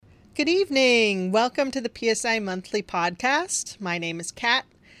Good evening. Welcome to the PSI Monthly Podcast. My name is Kat.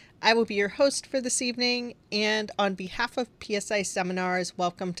 I will be your host for this evening, and on behalf of PSI Seminars,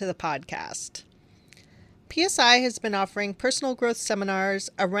 welcome to the podcast. PSI has been offering personal growth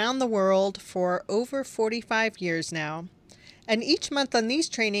seminars around the world for over 45 years now. And each month on these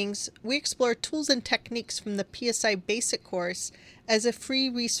trainings, we explore tools and techniques from the PSI Basic course as a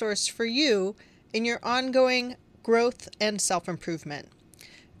free resource for you in your ongoing growth and self-improvement.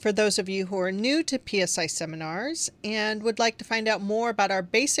 For those of you who are new to PSI seminars and would like to find out more about our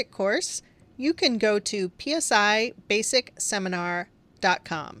basic course, you can go to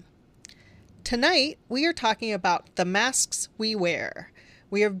psibasicseminar.com. Tonight, we are talking about the masks we wear.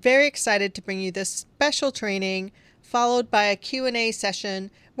 We are very excited to bring you this special training, followed by a Q&A session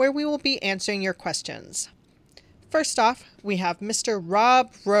where we will be answering your questions. First off, we have Mr.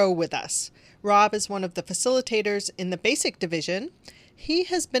 Rob Rowe with us. Rob is one of the facilitators in the Basic Division. He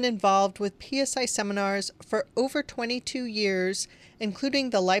has been involved with PSI seminars for over 22 years, including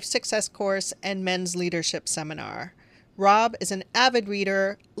the Life Success course and Men's Leadership Seminar. Rob is an avid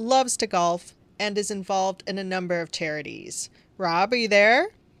reader, loves to golf, and is involved in a number of charities. Rob, are you there?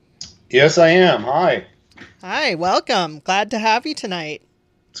 Yes, I am. Hi. Hi, welcome. Glad to have you tonight.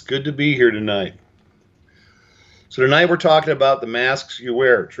 It's good to be here tonight. So tonight we're talking about the masks you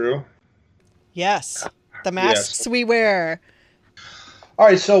wear, true? Yes, the masks we wear. All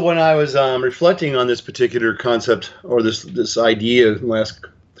right, so when I was reflecting on this particular concept or this idea in the last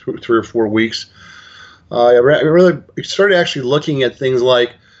 3 or 4 weeks, I really started actually looking at things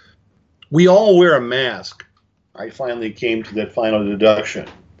like we all wear a mask. I finally came to that final deduction.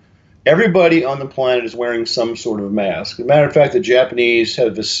 Everybody on the planet is wearing some sort of mask. As a matter of fact, the Japanese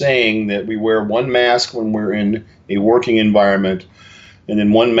have a saying that we wear one mask when we're in a working environment, and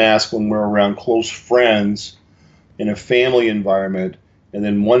then one mask when we're around close friends in a family environment, and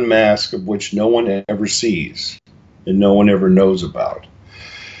then one mask of which no one ever sees and no one ever knows about.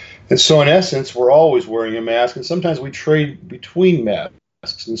 And so in essence, we're always wearing a mask, and sometimes we trade between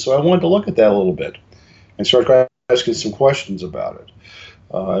masks. And so I wanted to look at that a little bit and start asking some questions about it.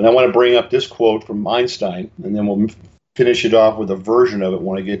 And I want to bring up this quote from Einstein, and then we'll finish it off with a version of it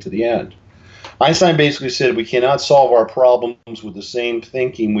when I get to the end. Einstein basically said we cannot solve our problems with the same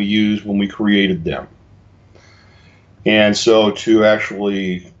thinking we used when we created them. And so to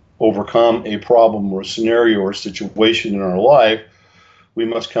actually overcome a problem or a scenario or a situation in our life, we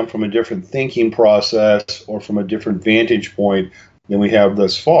must come from a different thinking process or from a different vantage point than we have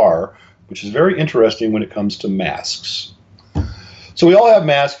thus far, which is very interesting when it comes to masks. So we all have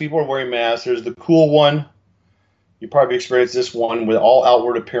masks. People are wearing masks. There's the cool one. You probably experienced this one with all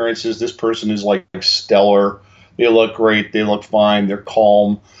outward appearances. This person is like stellar. They look great. They look fine. They're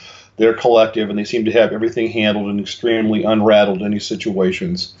calm. They're collective, and they seem to have everything handled and extremely unrattled in any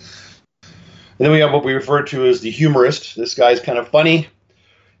situations. And then we have what we refer to as the humorist. This guy's kind of funny,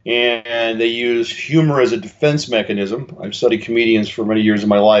 and they use humor as a defense mechanism. I've studied comedians for many years of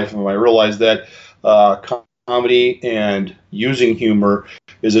my life, and I realized that comedy and using humor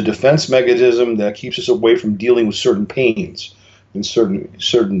is a defense mechanism that keeps us away from dealing with certain pains and certain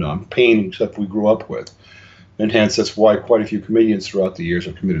pain stuff we grew up with. And hence, that's why quite a few comedians throughout the years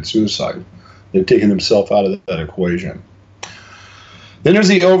have committed suicide. They've taken themselves out of that equation. Then there's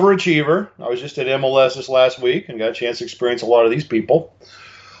the overachiever. I was just at MLS this last week and got a chance to experience a lot of these people.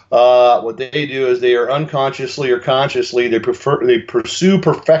 What they do is they are unconsciously or consciously, they pursue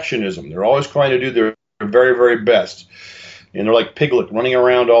perfectionism. They're always trying to do their very, very best. And they're like Piglet, running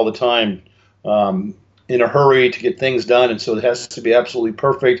around all the time in a hurry to get things done. And so it has to be absolutely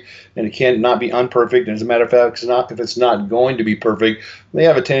perfect, and it can't not be unperfect. And as a matter of fact, if it's not going to be perfect, they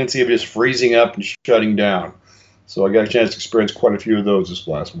have a tendency of just freezing up and shutting down. So I got a chance to experience quite a few of those this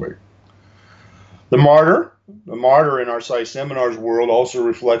last week. The martyr in our PSI seminars world also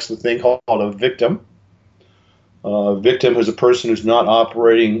reflects the thing called a victim. A victim is a person who's not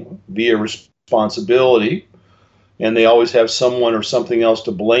operating via responsibility, and they always have someone or something else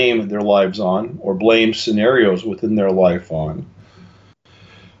to blame their lives on, or blame scenarios within their life on.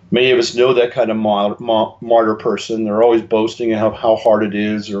 Many of us know that kind of martyr person. They're always boasting of how hard it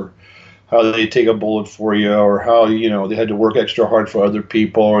is, or how they take a bullet for you, or how they had to work extra hard for other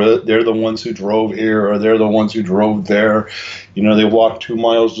people, or they're the ones who drove here, or they're the ones who drove there. They walked 2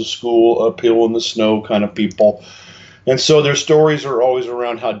 miles to school uphill in the snow kind of people. And so their stories are always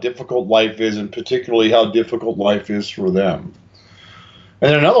around how difficult life is, and particularly how difficult life is for them.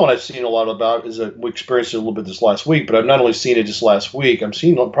 And then another one I've seen a lot about is that we experienced it a little bit this last week, but I've not only seen it just last week, I've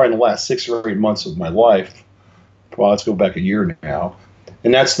seen it probably in the last 6 or 8 months of my life. Well, let's go back a year now.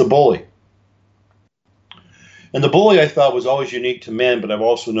 And that's the bully. And the bully I thought was always unique to men, but I've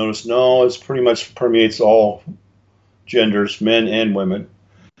also noticed, no, it's pretty much permeates all genders, men and women.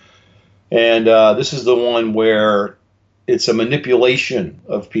 And this is the one where it's a manipulation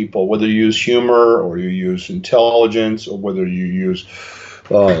of people, whether you use humor or you use intelligence or whether you use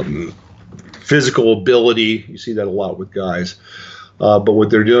physical ability. You see that a lot with guys. But what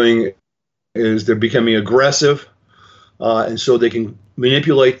they're doing is they're becoming aggressive, and so they can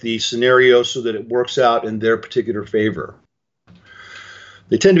manipulate the scenario so that it works out in their particular favor.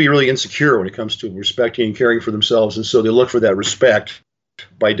 They tend to be really insecure when it comes to respecting and caring for themselves, and so they look for that respect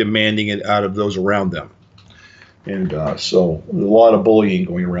by demanding it out of those around them. And so there's a lot of bullying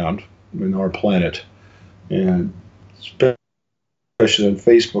going around in our planet, and especially on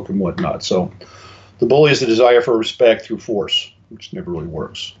Facebook and whatnot. So the bully is the desire for respect through force, which never really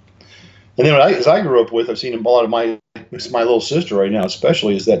works. And then as I grew up with, I've seen a lot of my little sister right now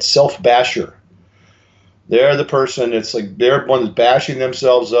especially, is that self-basher. They're the person, it's like they're one that's bashing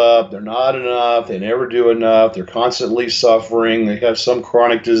themselves up. They're not enough. They never do enough. They're constantly suffering. They have some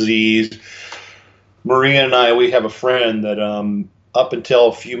chronic disease. Maria and I, we have a friend that up until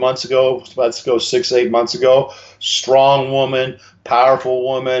a few months ago, let's go 6-8 months ago, strong woman, powerful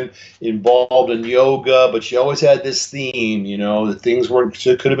woman, involved in yoga, but she always had this theme, you know, that things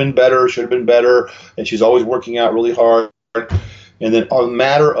could have been better, should have been better, and she's always working out really hard. And then on a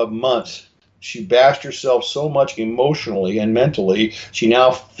matter of months, she bashed herself so much emotionally and mentally, she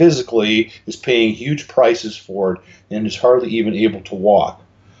now physically is paying huge prices for it and is hardly even able to walk.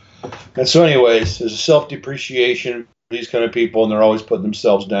 And so anyways, there's a self-depreciation for these kind of people, and they're always putting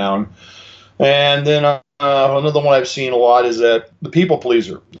themselves down. And then another one I've seen a lot is that the people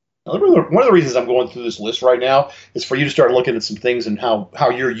pleaser. Now, one of the reasons I'm going through this list right now is for you to start looking at some things and how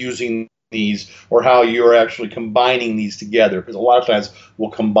you're using these or how you're actually combining these together, because a lot of times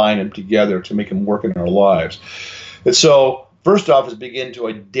we'll combine them together to make them work in our lives. And so first off is begin to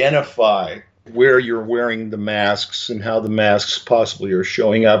identify where you're wearing the masks and how the masks possibly are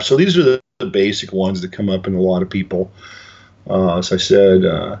showing up. So these are the basic ones that come up in a lot of people. As I said,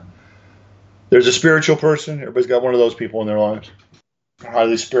 there's a spiritual person. Everybody's got one of those people in their lives. They're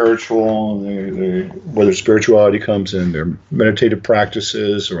highly spiritual. Whether spirituality comes in their meditative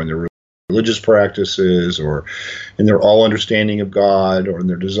practices or in their religious practices or in their all understanding of God or in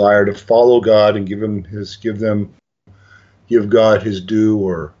their desire to follow God and give God his due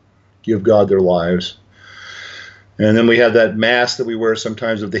or give God their lives. And then we have that mask that we wear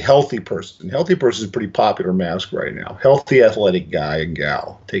sometimes of the healthy person. Healthy person is a pretty popular mask right now. Healthy, athletic guy and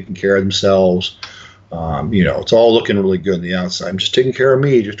gal, taking care of themselves. It's all looking really good on the outside. I'm just taking care of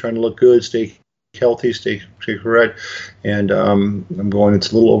me, just trying to look good, stay healthy, stay correct. And I'm going,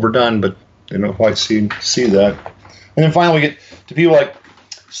 it's a little overdone, but I see that. And then finally we get to people like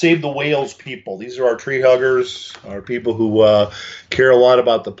Save the Whales people. These are our tree huggers, our people who care a lot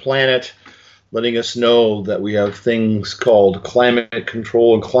about the planet, letting us know that we have things called climate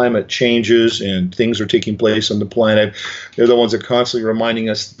control and climate changes, and things are taking place on the planet. They're the ones that are constantly reminding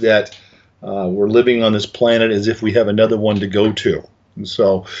us that we're living on this planet as if we have another one to go to. And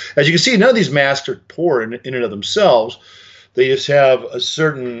so, as you can see, none of these masks are poor in and of themselves. They just have a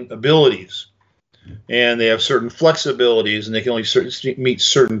certain abilities, and they have certain flexibilities, and they can only meet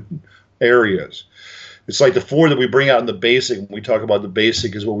certain areas. It's like the four that we bring out in the basic. When we talk about the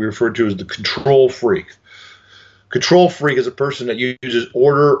basic, is what we refer to as the control freak. Control freak is a person that uses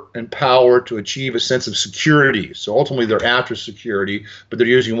order and power to achieve a sense of security. So ultimately, they're after security, but they're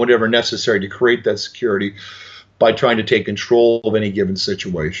using whatever necessary to create that security by trying to take control of any given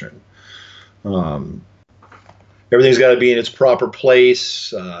situation. Everything's got to be in its proper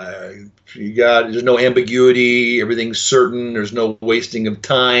place. There's no ambiguity. Everything's certain. There's no wasting of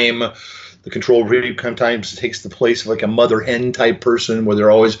time. The control freak sometimes takes the place of like a mother hen type person where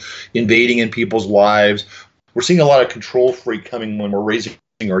they're always invading in people's lives. We're seeing a lot of control freak coming when we're raising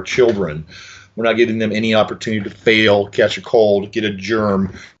our children. We're not giving them any opportunity to fail, catch a cold, get a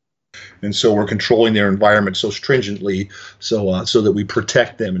germ. And so we're controlling their environment so stringently so that we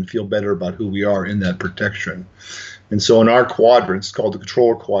protect them and feel better about who we are in that protection. And so in our quadrant, it's called the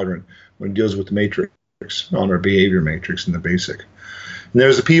controller quadrant, when it deals with the matrix, on our behavior matrix in the basic. And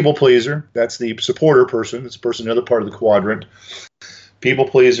there's the people pleaser. That's the supporter person. It's the person in the other part of the quadrant. People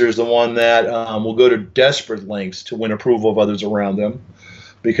pleaser is the one that will go to desperate lengths to win approval of others around them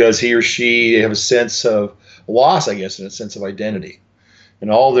because he or she have a sense of loss, I guess, and a sense of identity.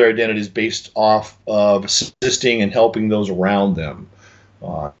 And all their identity is based off of assisting and helping those around them,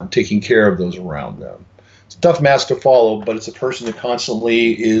 taking care of those around them. It's a tough mask to follow, but it's a person that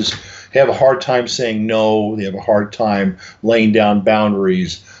constantly have a hard time saying no. They have a hard time laying down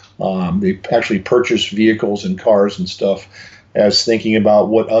boundaries. They actually purchase vehicles and cars and stuff as thinking about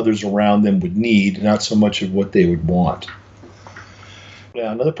what others around them would need, not so much of what they would want.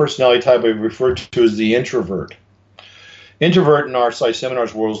 Now, another personality type I refer to as the introvert. Introvert in our Psi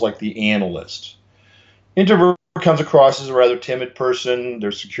Seminars world is like the analyst. Introvert comes across as a rather timid person.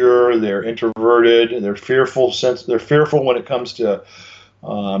 They're secure. They're introverted. They're fearful. They're fearful when it comes to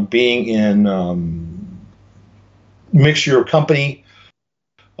being in mixture of company,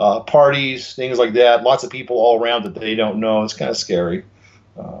 parties, things like that. Lots of people all around that they don't know. It's kind of scary.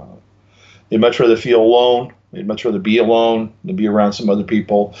 They'd much rather feel alone. They'd much rather be alone than be around some other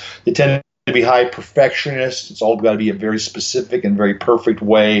people. They tend to be high perfectionists. It's all got to be a very specific and very perfect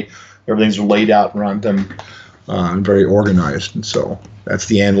way. Everything's laid out around them and very organized. And so that's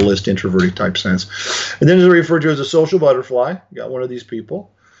the analyst, introverted type sense. And then as I refer to as a social butterfly, you got one of these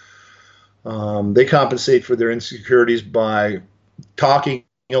people. They compensate for their insecurities by talking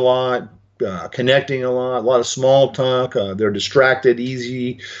a lot, connecting a lot of small talk. They're distracted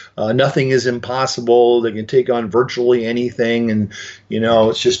easy. Nothing is impossible. They can take on virtually anything, and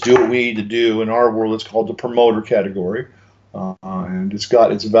it's just do what we need to do. In our world, it's called the promoter category, and it's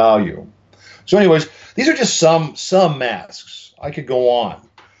got its value. So, anyways, these are just some masks. I could go on,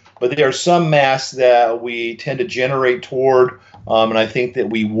 but there are some masks that we tend to generate toward, and I think that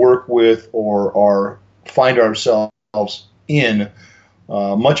we work with or find ourselves in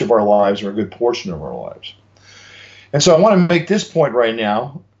much of our lives, or a good portion of our lives. And so I want to make this point right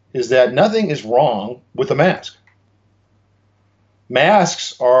now, is that nothing is wrong with a mask.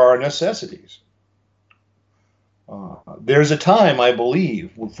 Masks are necessities. There's a time, I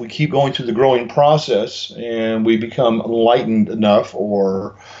believe, if we keep going through the growing process and we become enlightened enough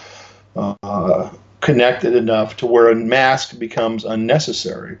or connected enough to where a mask becomes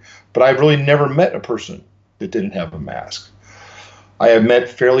unnecessary. But I've really never met a person that didn't have a mask. I have met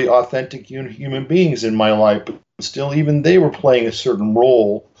fairly authentic human beings in my life, but still even they were playing a certain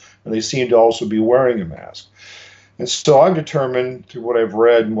role, and they seem to also be wearing a mask. And so I've determined through what I've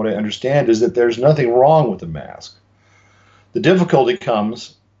read and what I understand is that there's nothing wrong with a mask. The difficulty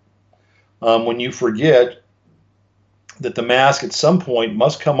comes when you forget that the mask at some point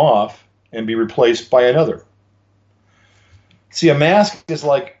must come off and be replaced by another. See, a mask is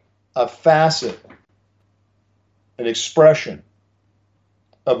like a facet, an expression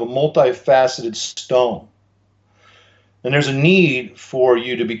of a multifaceted stone. And there's a need for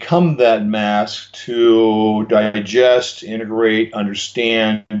you to become that mask to digest, integrate,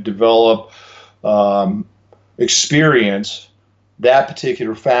 understand, develop, experience that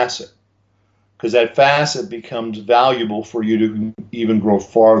particular facet. Because that facet becomes valuable for you to even grow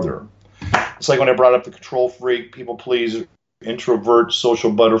farther. It's like when I brought up the control freak, people pleaser, introvert,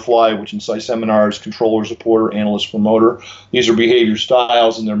 social butterfly, which in Psi Seminars, controller, supporter, analyst, promoter. These are behavior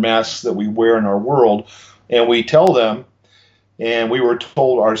styles and they're masks that we wear in our world. And we tell them, and we were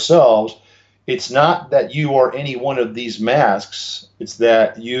told ourselves, it's not that you are any one of these masks, it's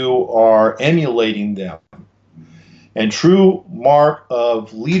that you are emulating them. And true mark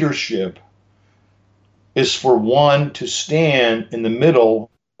of leadership is for one to stand in the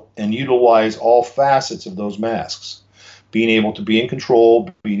middle and utilize all facets of those masks. Being able to be in control,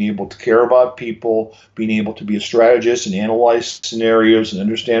 being able to care about people, being able to be a strategist and analyze scenarios and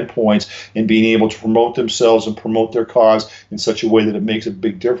understand points, and being able to promote themselves and promote their cause in such a way that it makes a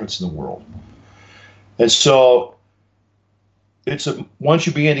big difference in the world. And so once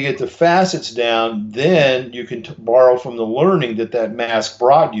you begin to get the facets down, then you can borrow from the learning that mask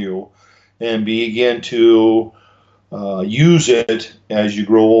brought you and begin to use it as you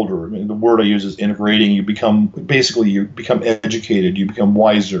grow older. I mean, the word I use is integrating. You become educated. You become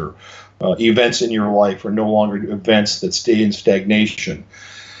wiser. Events in your life are no longer events that stay in stagnation.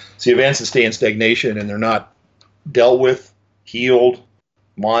 See, events that stay in stagnation and they're not dealt with, healed,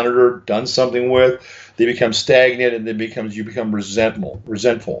 monitored, done something with, they become stagnant, and then you become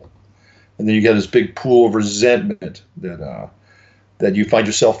resentful, and then you get this big pool of resentment that you find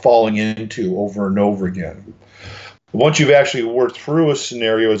yourself falling into over and over again. Once you've actually worked through a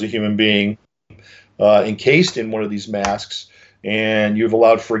scenario as a human being, encased in one of these masks, and you've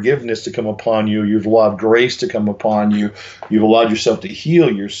allowed forgiveness to come upon you, you've allowed grace to come upon you, you've allowed yourself to heal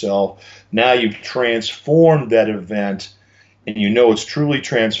yourself, now you've transformed that event, and you know it's truly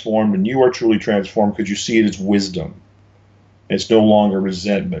transformed, and you are truly transformed because you see it as wisdom. It's no longer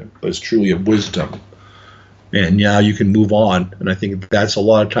resentment, but it's truly a wisdom. And now you can move on, and I think that's a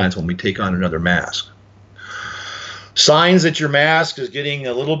lot of times when we take on another mask. Signs that your mask is getting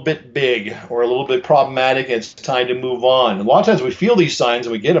a little bit big or a little bit problematic, and it's time to move on. A lot of times we feel these signs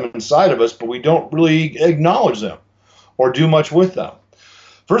and we get them inside of us, but we don't really acknowledge them or do much with them.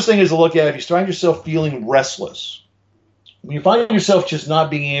 First thing is to look at if you find yourself feeling restless. When you find yourself just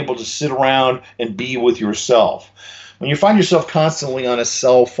not being able to sit around and be with yourself. When you find yourself constantly on a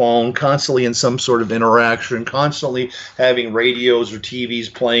cell phone, constantly in some sort of interaction, constantly having radios or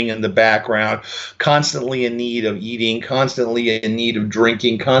TVs playing in the background, constantly in need of eating, constantly in need of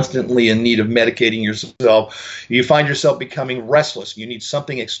drinking, constantly in need of medicating yourself, you find yourself becoming restless. You need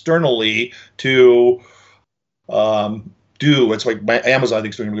something externally to do. It's like Amazon, I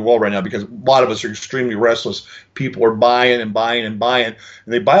think, is doing really well right now because a lot of us are extremely restless. People are buying and buying and buying,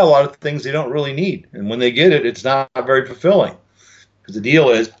 and they buy a lot of things they don't really need. And when they get it, it's not very fulfilling because the deal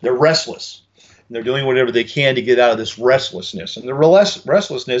is they're restless. And they're doing whatever they can to get out of this restlessness. And the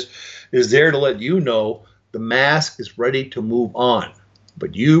restlessness is there to let you know the mask is ready to move on,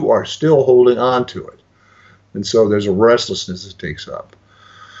 but you are still holding on to it. And so there's a restlessness that takes up.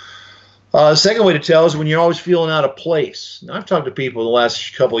 The second way to tell is when you're always feeling out of place. Now, I've talked to people the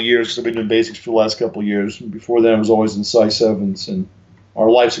last couple of years. I've been doing basics for the last couple of years. Before then, I was always in Psi 7s and our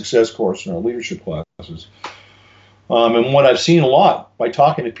life success course and our leadership classes. And what I've seen a lot by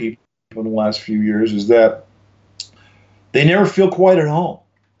talking to people in the last few years is that they never feel quite at home.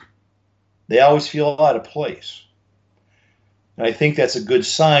 They always feel out of place. And I think that's a good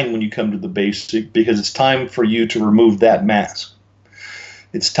sign when you come to the basic because it's time for you to remove that mask.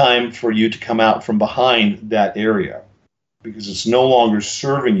 It's time for you to come out from behind that area because it's no longer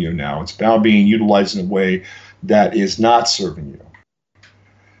serving you now. It's now being utilized in a way that is not serving you.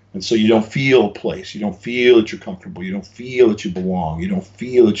 And so you don't feel a place. You don't feel that you're comfortable. You don't feel that you belong. You don't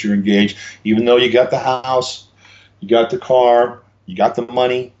feel that you're engaged. Even though you got the house, you got the car, you got the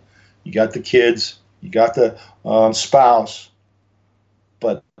money, you got the kids, you got the spouse,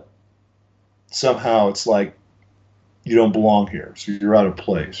 but somehow it's like, you don't belong here, so you're out of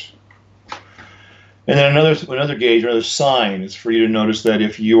place. And then another gauge, another sign is for you to notice that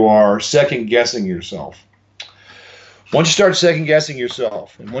if you are second-guessing yourself. Once you start second-guessing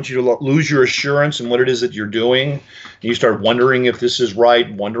yourself, and once you lose your assurance in what it is that you're doing, and you start wondering if this is right,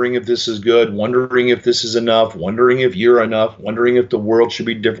 wondering if this is good, wondering if this is enough, wondering if you're enough, wondering if the world should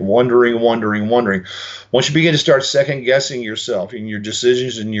be different, wondering. Once you begin to start second-guessing yourself in your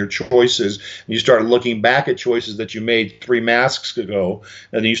decisions and your choices, and you start looking back at choices that you made 3 masks ago,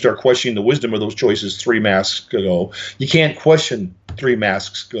 and then you start questioning the wisdom of those choices 3 masks ago, you can't question 3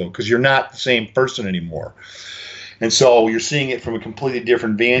 masks ago because you're not the same person anymore. And so you're seeing it from a completely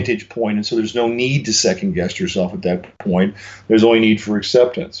different vantage point, and so there's no need to second-guess yourself at that point. There's only need for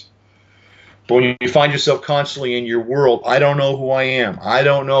acceptance. But when you find yourself constantly in your world, I don't know who I am. I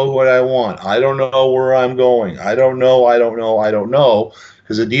don't know what I want. I don't know where I'm going. I don't know.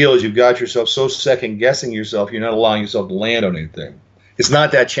 Because the deal is you've got yourself so second-guessing yourself, you're not allowing yourself to land on anything. It's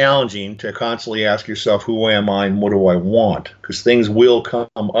not that challenging to constantly ask yourself, who am I and what do I want? Because things will come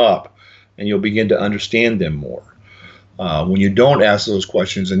up, and you'll begin to understand them more. When you don't ask those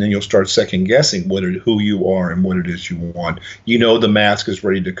questions, and then you'll start second-guessing who you are and what it is you want, you know the mask is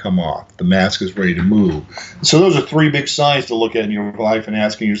ready to come off. The mask is ready to move. So those are 3 big signs to look at in your life and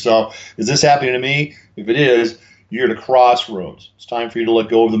asking yourself, is this happening to me? If it is, you're at a crossroads. It's time for you to let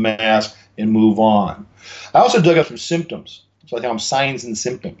go of the mask and move on. I also dug up some symptoms. So I call them signs and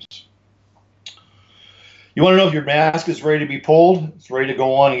symptoms. You want to know if your mask is ready to be pulled, it's ready to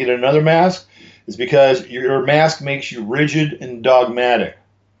go on and get another mask? Is because your mask makes you rigid and dogmatic.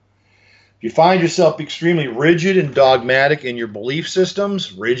 If you find yourself extremely rigid and dogmatic in your belief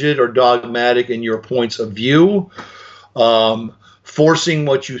systems, rigid or dogmatic in your points of view, forcing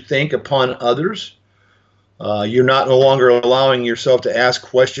what you think upon others, you're no longer allowing yourself to ask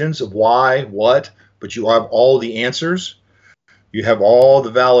questions of why, what, but you have all the answers. You have all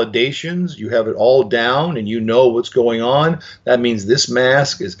the validations, you have it all down, and you know what's going on. That means this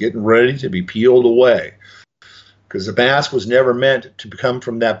mask is getting ready to be peeled away. Because the mask was never meant to come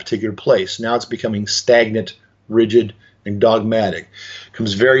from that particular place. Now it's becoming stagnant, rigid, and dogmatic. It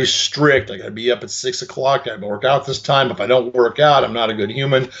becomes very strict. I got to be up at 6 o'clock. I got to work out this time. If I don't work out, I'm not a good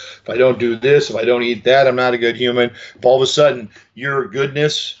human. If I don't do this, if I don't eat that, I'm not a good human. If all of a sudden your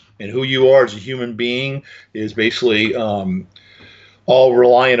goodness and who you are as a human being is basically all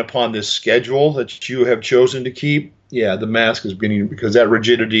reliant upon this schedule that you have chosen to keep, yeah, the mask is beginning, because that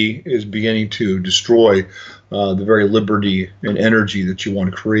rigidity is beginning to destroy the very liberty and energy that you want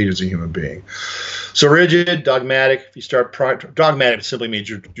to create as a human being. So rigid, dogmatic. If you start dogmatic, simply means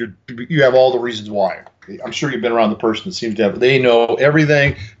you have all the reasons why. I'm sure you've been around the person that seems to have, they know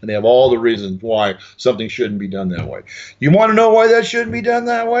everything and they have all the reasons why something shouldn't be done that way. You want to know why that shouldn't be done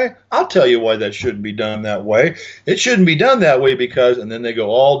that way? I'll tell you why that shouldn't be done that way. It shouldn't be done that way because, and then they go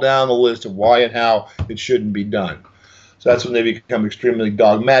all down the list of why and how it shouldn't be done. So that's when they become extremely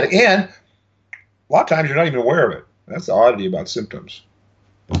dogmatic. And a lot of times you're not even aware of it. That's the oddity about symptoms.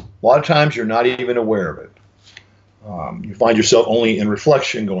 A lot of times you're not even aware of it. You find yourself only in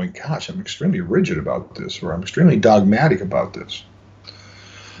reflection going, gosh, I'm extremely rigid about this, or I'm extremely dogmatic about this.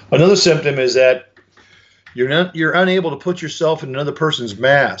 Another symptom is that you're unable to put yourself in another person's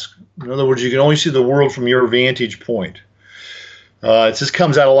mask. In other words, you can only see the world from your vantage point. It just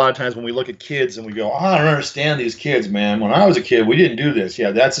comes out a lot of times when we look at kids and we go, I don't understand these kids, man. When I was a kid, we didn't do this.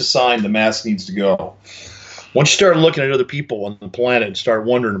 Yeah, that's a sign the mask needs to go. Once you start looking at other people on the planet and start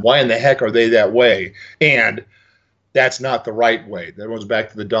wondering, why in the heck are they that way? And that's not the right way. That goes back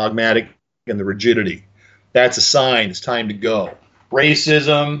to the dogmatic and the rigidity. That's a sign it's time to go.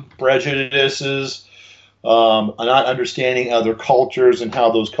 Racism, prejudices, not understanding other cultures and how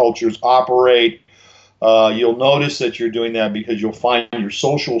those cultures operate. You'll notice that you're doing that because you'll find your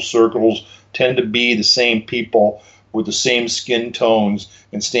social circles tend to be the same people with the same skin tones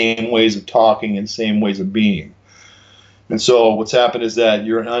and same ways of talking and same ways of being. And so what's happened is that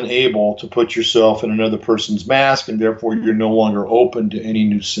you're unable to put yourself in another person's mask, and therefore you're no longer open to any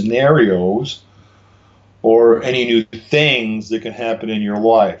new scenarios or any new things that can happen in your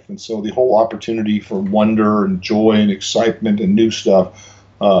life. And so the whole opportunity for wonder and joy and excitement and new stuff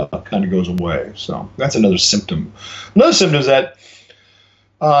kind of goes away. So that's another symptom. Another symptom is that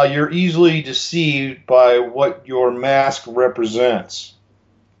you're easily deceived by what your mask represents.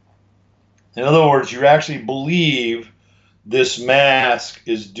 In other words, you actually believe this mask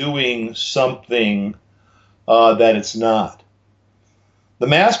is doing something that it's not. The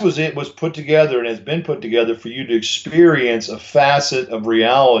mask was put together and has been put together for you to experience a facet of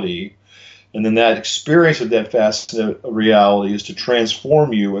reality. And then that experience of that facet of reality is to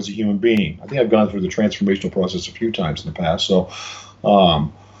transform you as a human being. I think I've gone through the transformational process a few times in the past. So,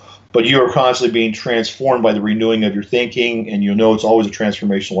 but you are constantly being transformed by the renewing of your thinking, and you'll know it's always a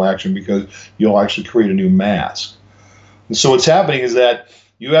transformational action because you'll actually create a new mask. And so what's happening is that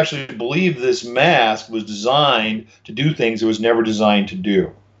you actually believe this mask was designed to do things it was never designed to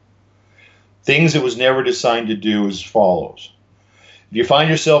do. Things it was never designed to do as follows. If you find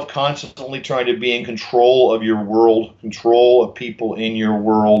yourself constantly trying to be in control of your world, control of people in your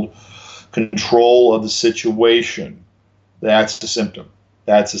world, control of the situation, that's the symptom.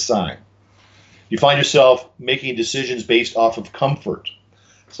 That's a sign. You find yourself making decisions based off of comfort.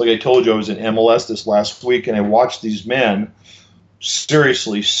 It's like I told you, I was in MLS this last week, and I watched these men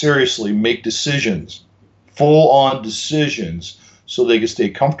seriously make decisions, full-on decisions, so they could stay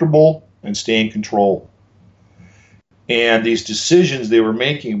comfortable and stay in control. And these decisions they were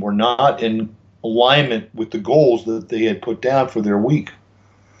making were not in alignment with the goals that they had put down for their week,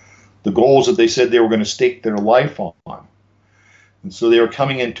 the goals that they said they were going to stake their life on. And so they were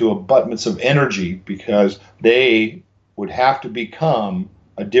coming into abutments of energy because they would have to become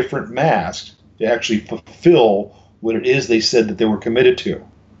a different mask to actually fulfill what it is they said that they were committed to.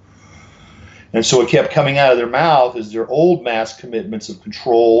 And so what kept coming out of their mouth is their old mask commitments of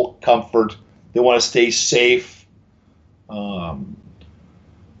control, comfort. They want to stay safe.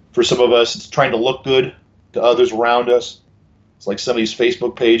 For some of us, it's trying to look good to others around us. It's like some of these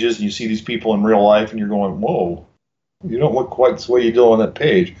Facebook pages, and you see these people in real life, and you're going, whoa, you don't look quite the way you do on that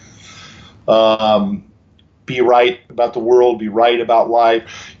page. Be right about the world, be right about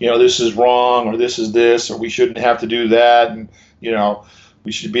life. You know, this is wrong, or this is this, or we shouldn't have to do that, and, you know,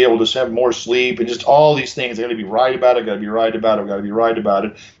 we should be able to have more sleep, and just all these things. I got to be right about it, got to be right about it, got to be right about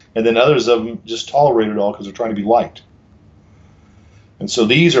it. And then others of them just tolerate it all because they're trying to be liked. And so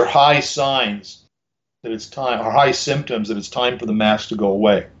these are high signs that it's time, or high symptoms that it's time for the mask to go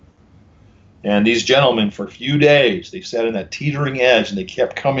away. And these gentlemen, for a few days, they sat in that teetering edge, and they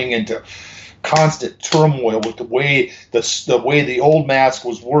kept coming into constant turmoil with the way the old mask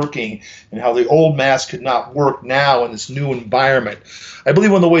was working, and how the old mask could not work now in this new environment. I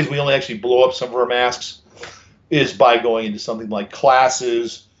believe one of the ways we only actually blow up some of our masks is by going into something like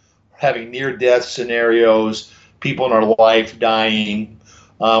classes, having near-death scenarios, people in our life dying.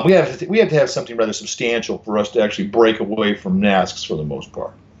 We have to have something rather substantial for us to actually break away from masks for the most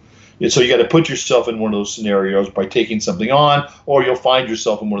part. And so you got to put yourself in one of those scenarios by taking something on, or you'll find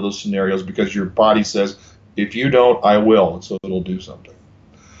yourself in one of those scenarios because your body says, if you don't, I will, and so it'll do something.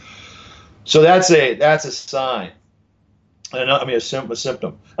 So that's a sign. A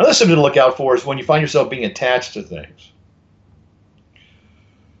symptom. Another symptom to look out for is when you find yourself being attached to things.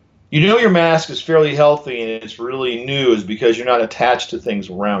 You know your mask is fairly healthy and it's really new is because you're not attached to things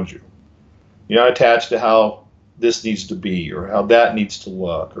around you. You're not attached to how this needs to be, or how that needs to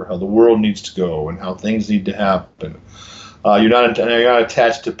look, or how the world needs to go, and how things need to happen. You're not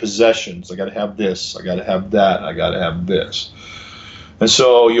attached to possessions. I got to have this. I got to have that. I got to have this. And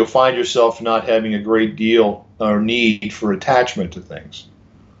so you'll find yourself not having a great deal or need for attachment to things.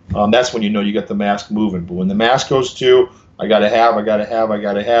 That's when you know you got the mask moving. But when the mask goes to, I got to have, I got to have, I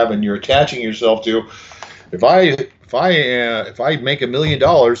got to have, and you're attaching yourself to, if I make $1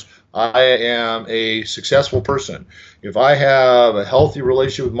 million, I am a successful person. If I have a healthy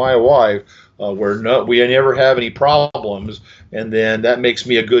relationship with my wife, we never have any problems, and then that makes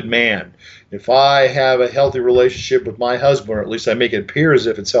me a good man. If I have a healthy relationship with my husband, or at least I make it appear as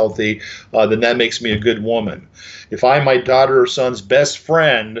if it's healthy, then that makes me a good woman. If I'm my daughter or son's best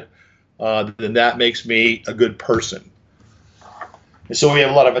friend, then that makes me a good person. And so we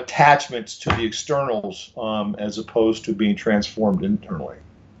have a lot of attachments to the externals as opposed to being transformed internally.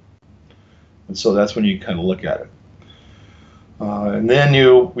 And so that's when you kind of look at it. And then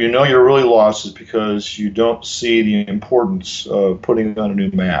you know you're really lost is because you don't see the importance of putting on a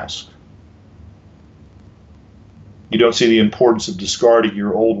new mask. You don't see the importance of discarding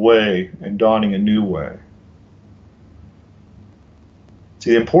your old way and donning a new way.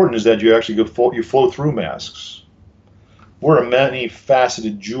 See, the important is that you actually flow through masks. We're a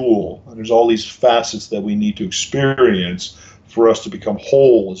many-faceted jewel, and there's all these facets that we need to experience for us to become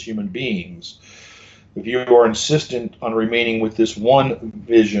whole as human beings. If you are insistent on remaining with this one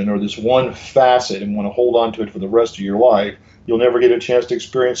vision or this one facet and want to hold on to it for the rest of your life, you'll never get a chance to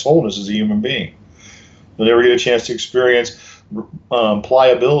experience wholeness as a human being. You'll never get a chance to experience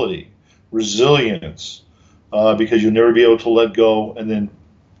pliability, resilience, because you'll never be able to let go and then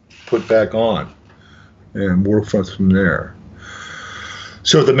put back on and work from there.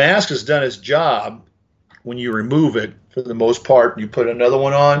 So if the mask has done its job, when you remove it, for the most part, and you put another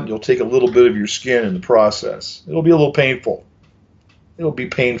one on, you'll take a little bit of your skin in the process. It'll be a little painful. It'll be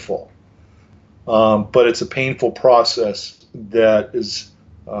painful. But it's a painful process that is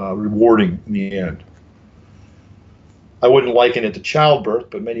rewarding in the end. I wouldn't liken it to childbirth,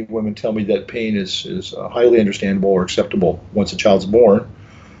 but many women tell me that pain is highly understandable or acceptable once a child's born.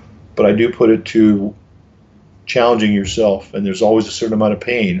 But I do put it to challenging yourself, and there's always a certain amount of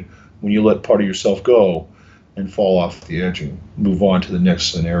pain when you let part of yourself go and fall off the edge and move on to the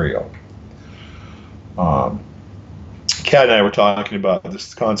next scenario. Kat and I were talking about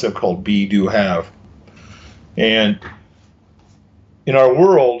this concept called be, do, have. And in our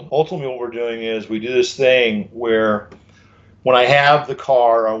world, ultimately what we're doing is we do this thing where when I have the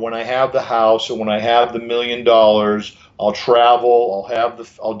car or when I have the house or when I have the $1 million, I'll travel,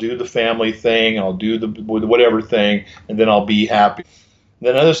 I'll do the family thing, I'll do the whatever thing, and then I'll be happy.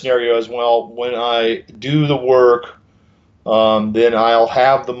 Then another scenario is, well, when I do the work, then I'll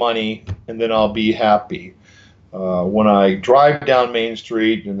have the money, and then I'll be happy. When I drive down Main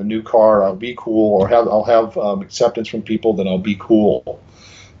Street in the new car, I'll be cool, or I'll have acceptance from people, then I'll be cool.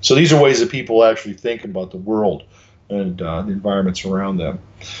 So these are ways that people actually think about the world and the environments around them.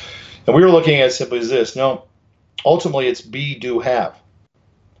 And we were looking at simply as this. No, ultimately it's be, do, have.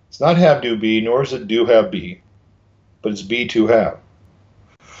 It's not have, do, be, nor is it do, have, be, but it's be, to, have.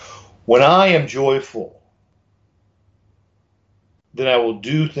 When I am joyful, then I will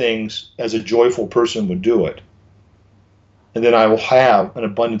do things as a joyful person would do it. And then I will have an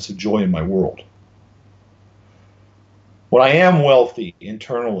abundance of joy in my world. When I am wealthy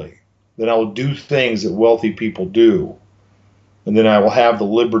internally, then I will do things that wealthy people do. And then I will have the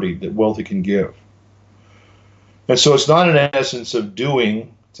liberty that wealthy can give. And so it's not an essence of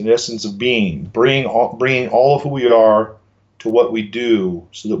doing, it's an essence of being, bringing all of who we are to what we do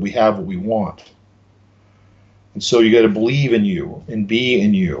so that we have what we want. And so you got to believe in you and be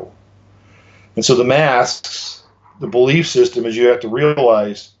in you. And so the masks, the belief system is you have to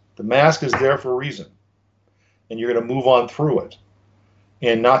realize the mask is there for a reason. And you're going to move on through it.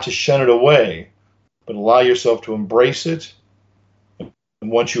 And not to shun it away, but allow yourself to embrace it. And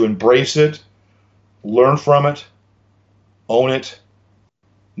once you embrace it, learn from it, own it,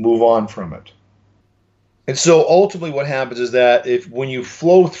 move on from it. And so ultimately what happens is that when you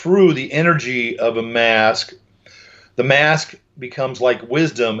flow through the energy of a mask, the mask becomes like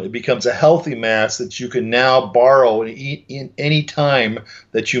wisdom. It becomes a healthy mask that you can now borrow in any time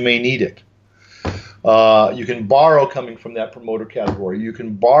that you may need it. You can borrow coming from that promoter category. You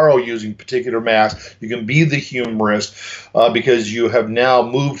can borrow using particular masks. You can be the humorist because you have now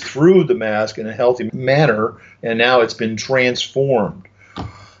moved through the mask in a healthy manner, and now it's been transformed.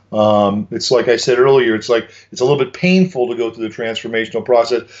 It's like I said earlier, it's a little bit painful to go through the transformational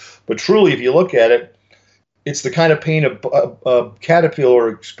process, but truly, if you look at it, it's the kind of pain a caterpillar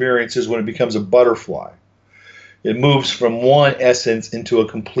experiences when it becomes a butterfly. It moves from one essence into a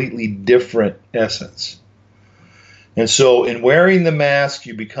completely different essence. And so in wearing the mask,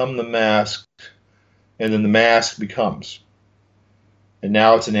 you become the mask, and then the mask becomes. And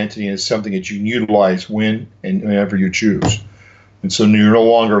now it's an entity and it's something that you can utilize when and whenever you choose. And so you're no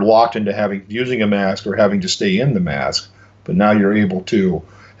longer locked into using a mask or having to stay in the mask, but now you're able to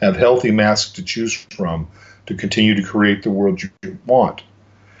have healthy masks to choose from to continue to create the world you want.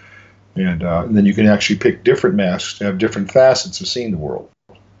 And then you can actually pick different masks to have different facets of seeing the world.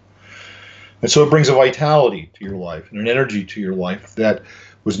 And so it brings a vitality to your life and an energy to your life that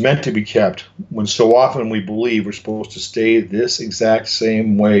was meant to be kept, when so often we believe we're supposed to stay this exact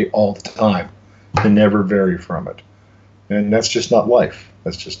same way all the time and never vary from it. And that's just not life.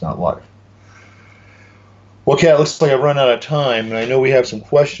 That's just not life. Well, Kat, looks like I've run out of time, and I know we have some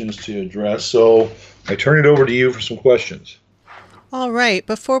questions to address, so I turn it over to you for some questions. All right.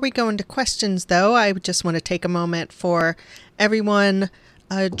 Before we go into questions, though, I just want to take a moment for everyone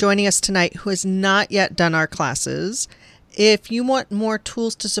joining us tonight who has not yet done our classes. If you want more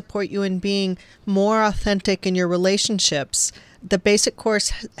tools to support you in being more authentic in your relationships, the basic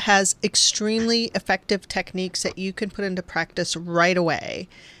course has extremely effective techniques that you can put into practice right away.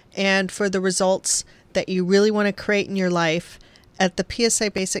 And for the results that you really want to create in your life, at the PSI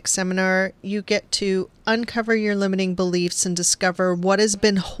Basic Seminar, you get to uncover your limiting beliefs and discover what has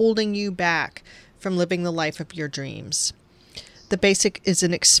been holding you back from living the life of your dreams. The Basic is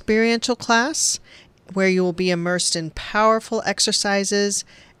an experiential class where you will be immersed in powerful exercises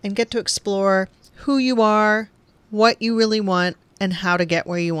and get to explore who you are, what you really want, and how to get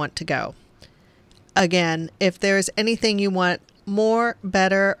where you want to go. Again, if there is anything you want more,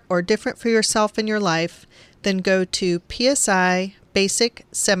 better, or different for yourself in your life, then go to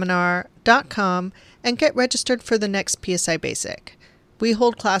psibasicseminar.com and get registered for the next PSI Basic. We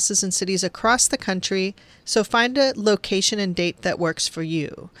hold classes in cities across the country, so find a location and date that works for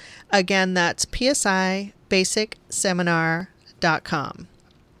you. Again, that's psibasicseminar.com.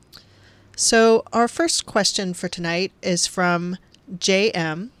 So our first question for tonight is from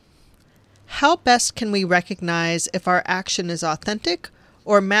JM. How best can we recognize if our action is authentic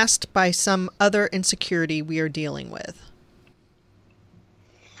or masked by some other insecurity we are dealing with?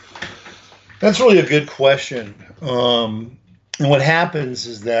 That's really a good question. And what happens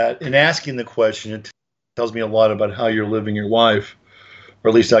is that in asking the question, it tells me a lot about how you're living your life, or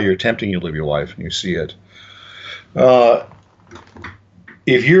at least how you're attempting to live your life, and you see it.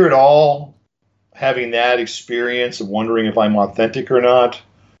 If you're at all having that experience of wondering if I'm authentic or not,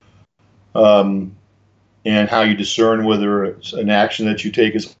 and how you discern whether it's an action that you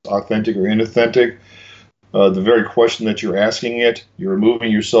take is authentic or inauthentic, the very question that you're asking it, you're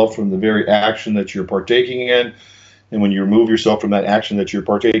removing yourself from the very action that you're partaking in. And when you remove yourself from that action that you're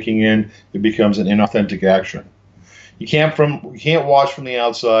partaking in, it becomes an inauthentic action. You can't watch from the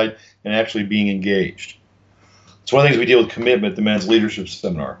outside and actually being engaged. It's one of the things we deal with commitment, the men's leadership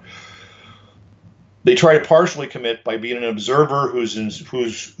seminar. They try to partially commit by being an observer who's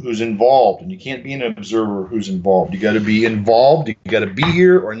involved, and you can't be an observer who's involved. You got to be involved. You got to be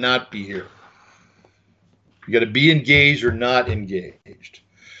here or not be here. You got to be engaged or not engaged.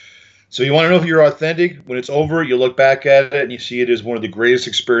 So you want to know if you're authentic? When it's over, you look back at it and you see it as one of the greatest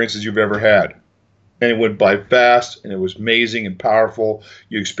experiences you've ever had. And it went by fast, and it was amazing and powerful.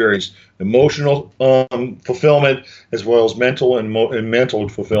 You experienced emotional fulfillment as well as mental and mental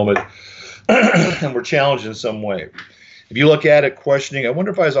fulfillment, and were challenged in some way. If you look at it questioning, I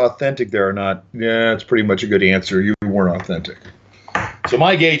wonder if I was authentic there or not, yeah, it's pretty much a good answer. You weren't authentic. So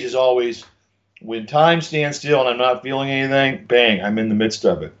my gauge is always, when time stands still and I'm not feeling anything, bang, I'm in the midst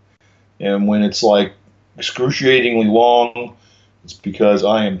of it. And when it's like excruciatingly long, it's because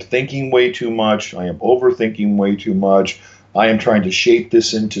I am thinking way too much. I am overthinking way too much. I am trying to shape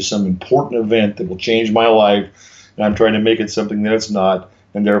this into some important event that will change my life, and I'm trying to make it something that it's not,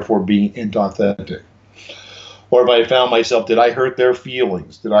 and therefore being inauthentic. Or if I found myself, did I hurt their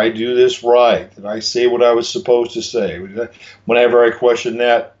feelings? Did I do this right? Did I say what I was supposed to say? Whenever I question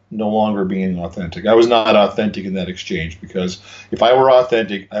that, no longer being authentic. I was not authentic in that exchange, because if I were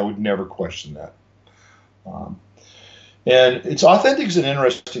authentic, I would never question that. And it's authentic is an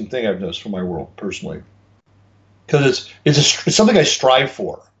interesting thing I've noticed from my world personally, because it's something I strive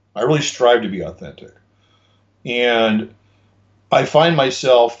for. I really strive to be authentic, and I find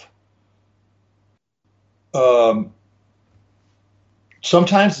myself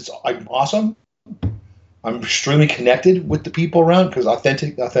sometimes I'm awesome. I'm extremely connected with the people around, because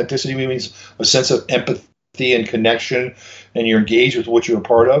authenticity means a sense of empathy and connection, and you're engaged with what you're a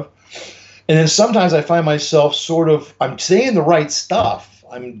part of. And then sometimes I find myself I'm saying the right stuff,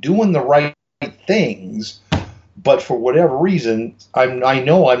 I'm doing the right things, but for whatever reason, I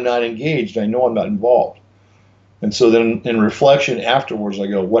know I'm not engaged, I know I'm not involved. And so then in reflection afterwards, I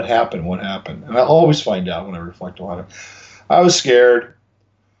go, what happened? What happened? And I always find out when I reflect on it. I was scared.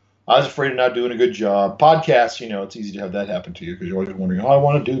 I was afraid of not doing a good job. Podcasts, it's easy to have that happen to you because you're always wondering, I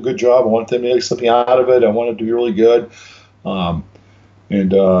want to do a good job. I want them to make something out of it. I want to do really good.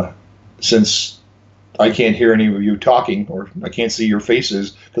 Since I can't hear any of you talking, or I can't see your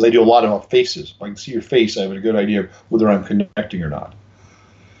faces, because I do a lot of faces. If I can see your face, I have a good idea of whether I'm connecting or not.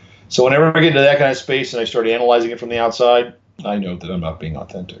 So whenever I get into that kind of space and I start analyzing it from the outside, I know that I'm not being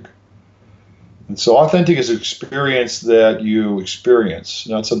authentic. And so authentic is an experience that you experience,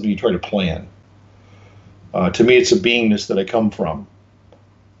 not something you try to plan. To me, it's a beingness that I come from.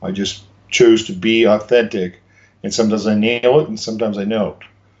 I just chose to be authentic, and sometimes I nail it, and sometimes I don't.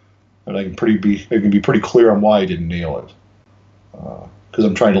 And I can be pretty clear on why I didn't nail it, because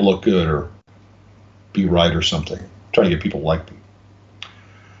I'm trying to look good or be right or something. I'm trying to get people to like me.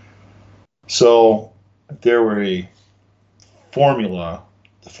 So if there were a formula,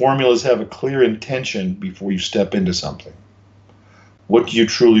 the formulas have a clear intention before you step into something. What do you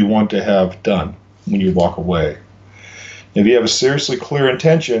truly want to have done when you walk away? If you have a seriously clear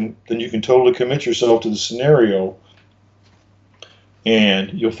intention, then you can totally commit yourself to the scenario,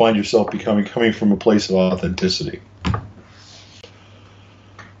 and you'll find yourself coming from a place of authenticity.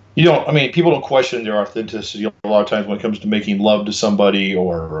 People don't question their authenticity a lot of times when it comes to making love to somebody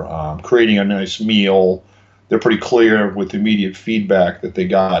or creating a nice meal. They're pretty clear with immediate feedback that they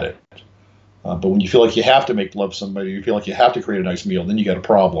got it. But when you feel like you have to make love to somebody, you feel like you have to create a nice meal, then you got a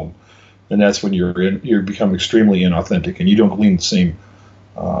problem. And that's when you become extremely inauthentic, and you don't glean the same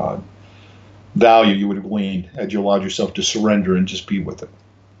value you would have gleaned had you allowed yourself to surrender and just be with it.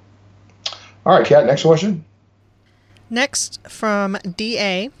 All right, Kat, next question. Next from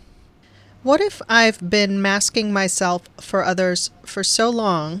DA. What if I've been masking myself for others for so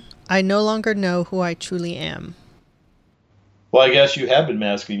long, I no longer know who I truly am? Well, I guess you have been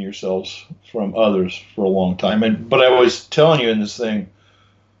masking yourselves from others for a long time. But I was telling you in this thing,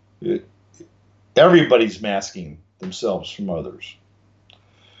 everybody's masking themselves from others.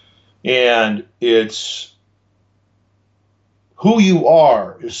 And it's who you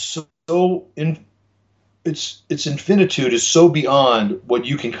are is its infinitude is so beyond what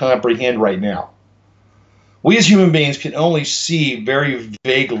you can comprehend right now. We as human beings can only see very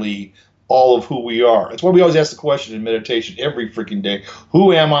vaguely all of who we are. That's why we always ask the question in meditation every freaking day,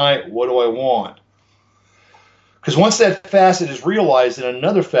 who am I? What do I want? Because once that facet is realized, then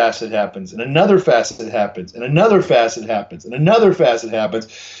another facet happens, and another facet happens, and another facet happens, and another facet happens,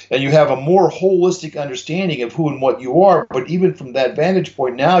 and you have a more holistic understanding of who and what you are. But even from that vantage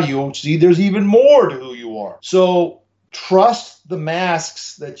point, now you see there's even more to who you are. So trust the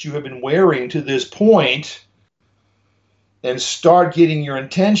masks that you have been wearing to this point, and start getting your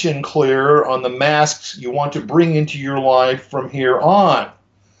intention clear on the masks you want to bring into your life from here on.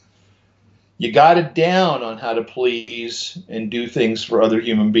 You got it down on how to please and do things for other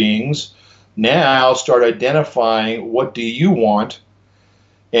human beings. Now start identifying what do you want,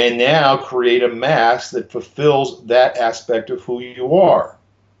 and now create a mask that fulfills that aspect of who you are.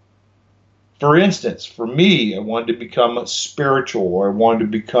 For instance, for me, I wanted to become spiritual, or I wanted to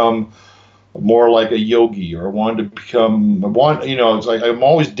become more like a yogi, or it's like I'm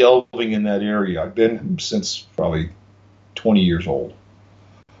always delving in that area. I've been since probably 20 years old.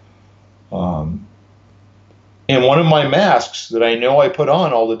 And one of my masks that I know I put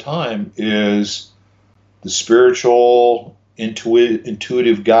on all the time is the spiritual,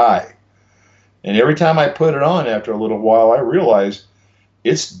 intuitive guy. And every time I put it on after a little while, I realize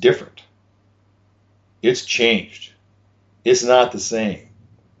it's different. It's changed. It's not the same.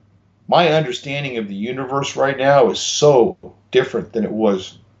 My understanding of the universe right now is so different than it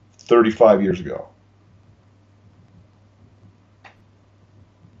was 35 years ago.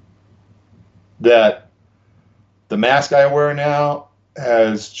 That the mask I wear now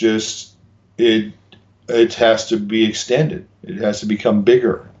has just, it has to be extended. It has to become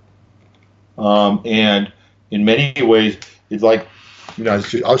bigger. And in many ways, it's like, I'll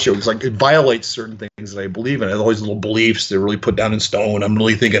show you, it's like it violates certain things that I believe in. I have all these little beliefs that are really put down in stone. I'm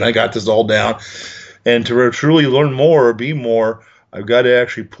really thinking I got this all down. And to truly learn more or be more, I've got to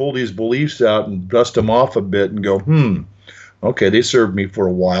actually pull these beliefs out and dust them off a bit and go, okay, they served me for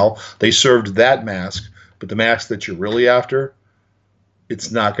a while. They served that mask, but the mask that you're really after,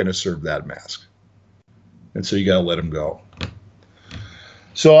 it's not going to serve that mask. And so you got to let them go.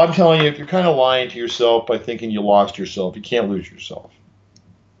 So I'm telling you, if you're kind of lying to yourself by thinking you lost yourself, you can't lose yourself.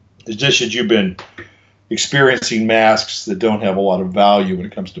 It's just that you've been experiencing masks that don't have a lot of value when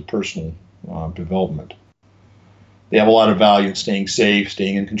it comes to personal development. They have a lot of value in staying safe,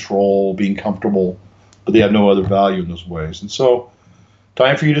 staying in control, being comfortable, but they have no other value in those ways. And so,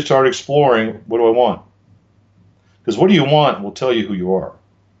 time for you to start exploring, what do I want? Because what do you want will tell you who you are.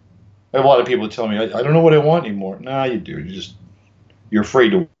 I have a lot of people that tell me, I don't know what I want anymore. Nah, you do. You're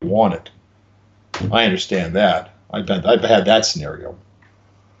afraid to want it. I understand that. I've had that scenario.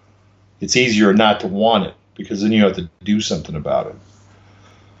 It's easier not to want it because then you have to do something about it.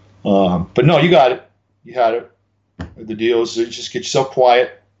 But no, you got it. You had it. The deal is just get yourself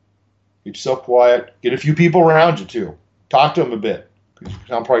quiet. Get yourself quiet. Get a few people around you too. Talk to them a bit.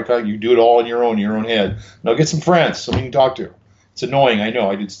 I'm probably you do it all in your own head. Now get some friends, someone you can talk to. It's annoying, I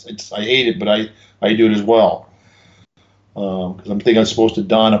know. I hate it, but I do it as well. Because I'm thinking it's supposed to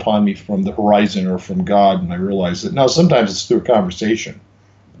dawn upon me from the horizon or from God, and I realize that no, sometimes it's through a conversation.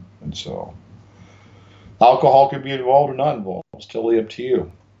 And so, alcohol could be involved or not involved. It's totally up to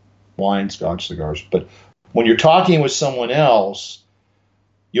you. Wine, scotch, cigars. But when you're talking with someone else,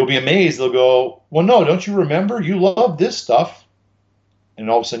 you'll be amazed. They'll go, well, no, don't you remember? You love this stuff. And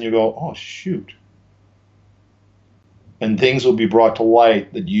all of a sudden you go, oh, shoot. And things will be brought to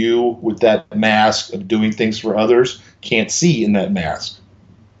light that you, with that mask of doing things for others, can't see in that mask.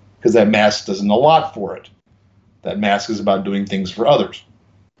 Because that mask doesn't allot for it. That mask is about doing things for others,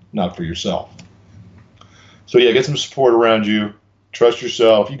 not for yourself. So yeah, get some support around you. Trust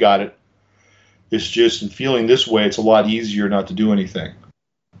yourself. You got it. It's just in feeling this way, it's a lot easier not to do anything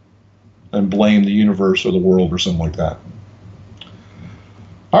and blame the universe or the world or something like that.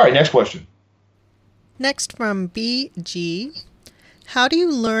 All right, next question. Next from BG. How do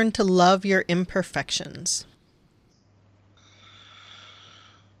you learn to love your imperfections?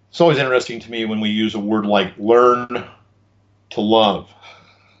 It's always interesting to me when we use a word like learn to love.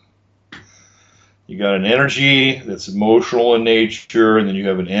 You got an energy that's emotional in nature, and then you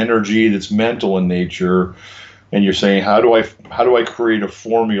have an energy that's mental in nature, and you're saying, how do I create a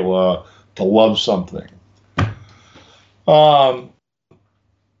formula to love something?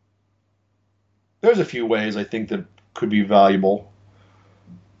 There's a few ways I think that could be valuable.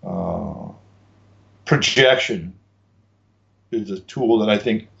 Projection is a tool that I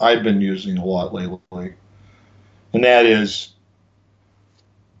think I've been using a lot lately. And that is,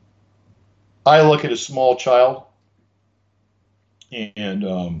 I look at a small child, and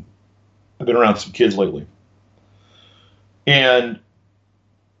I've been around some kids lately. And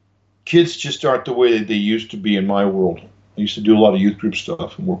kids just aren't the way that they used to be in my world. I used to do a lot of youth group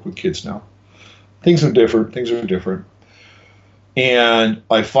stuff and work with kids now. Things are different. And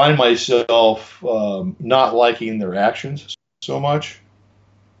I find myself not liking their actions so much,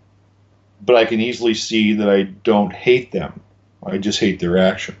 but I can easily see that I don't hate them. I just hate their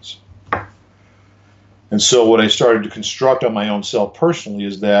actions. And so what I started to construct on my own self personally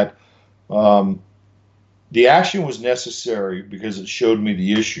is that the action was necessary because it showed me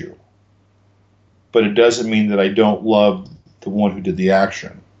the issue, but it doesn't mean that I don't love the one who did the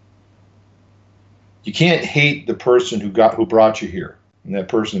action. You can't hate the person who brought you here, and that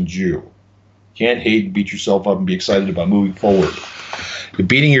person's you. You can't hate and beat yourself up and be excited about moving forward. If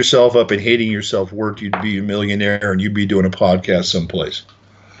beating yourself up and hating yourself worked, you'd be a millionaire and you'd be doing a podcast someplace.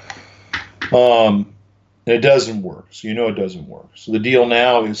 And it doesn't work, so you know it doesn't work. So the deal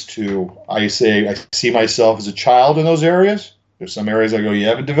now is I see myself as a child in those areas. There's some areas I go, you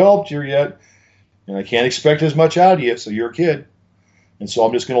haven't developed here yet, and I can't expect as much out of you, so you're a kid. And so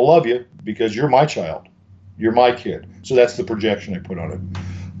I'm just going to love you because you're my child. You're my kid. So that's the projection I put on it.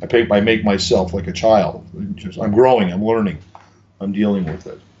 I make myself like a child. I'm growing. I'm learning. I'm dealing with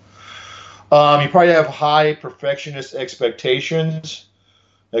it. You probably have high perfectionist expectations.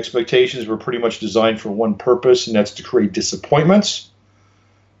 Expectations were pretty much designed for one purpose, and that's to create disappointments.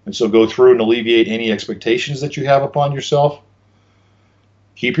 And so go through and alleviate any expectations that you have upon yourself.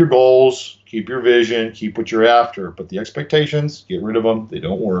 Keep your goals, keep your vision, keep what you're after, but the expectations, get rid of them. They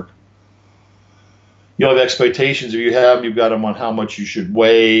don't work. You have expectations. If you have them, you've got them on how much you should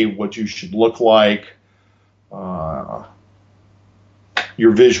weigh, what you should look like, your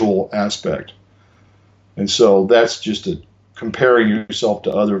visual aspect. And so that's just comparing yourself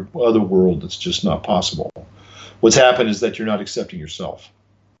to other world that's just not possible. What's happened is that you're not accepting yourself.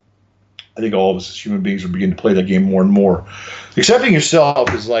 I think all of us as human beings are beginning to play that game more and more. Accepting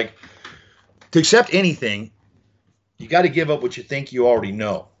yourself is like, to accept anything, you got to give up what you think you already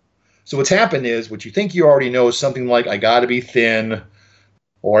know. So what's happened is what you think you already know is something like, I got to be thin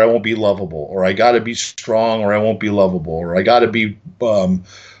or I won't be lovable, or I got to be strong or I won't be lovable, or I got to be tall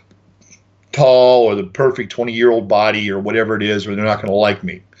or the perfect 20-year-old body or whatever it is, or they're not going to like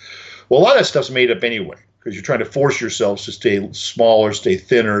me. Well, a lot of that stuff's made up anyway, because you're trying to force yourselves to stay smaller, stay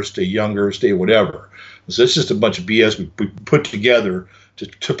thinner, stay younger, stay whatever. So it's just a bunch of BS we put together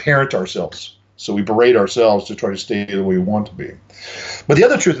to parent ourselves So we berate ourselves to try to stay the way we want to be. But the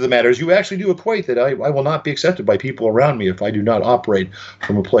other truth of the matter is you actually do equate that I will not be accepted by people around me if I do not operate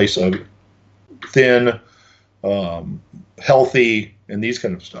from a place of thin, healthy, and these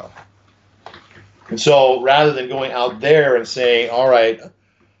kind of stuff. And so rather than going out there and saying, all right,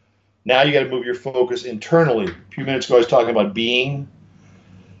 now you got to move your focus internally. A few minutes ago I was talking about being.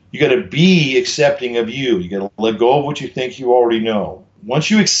 You got to be accepting of you. You got to let go of what you think you already know.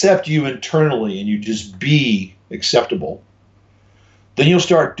 Once you accept you internally and you just be acceptable, then you'll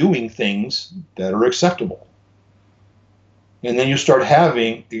start doing things that are acceptable. And then you start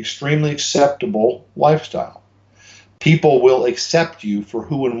having the extremely acceptable lifestyle. People will accept you for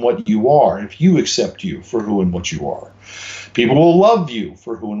who and what you are if you accept you for who and what you are. People will love you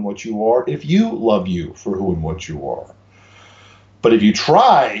for who and what you are if you love you for who and what you are. But if you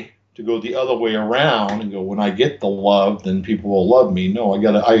try to go the other way around and go, when I get the love, then people will love me. No, I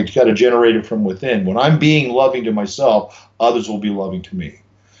gotta generate it from within. When I'm being loving to myself, others will be loving to me.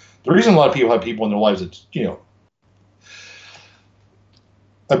 The reason a lot of people have people in their lives that,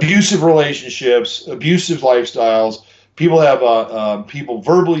 abusive relationships, abusive lifestyles, people have people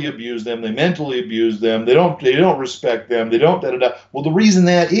verbally abuse them, they mentally abuse them, they don't respect them, they don't da-da-da. Well, the reason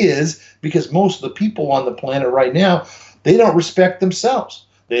that is because most of the people on the planet right now, they don't respect themselves.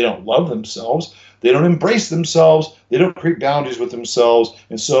 They don't love themselves. They don't embrace themselves. They don't create boundaries with themselves.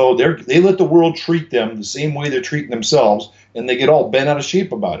 And so they let the world treat them the same way they're treating themselves, and they get all bent out of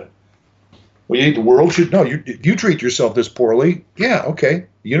shape about it. Well, you think the world should? No, you treat yourself this poorly. Yeah, okay.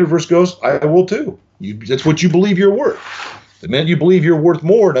 The universe goes, I will too. That's what you believe you're worth. The minute you believe you're worth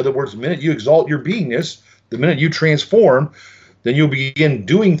more, in other words, the minute you exalt your beingness, the minute you transform, then you'll begin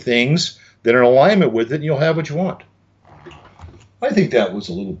doing things that are in alignment with it, and you'll have what you want. I think that was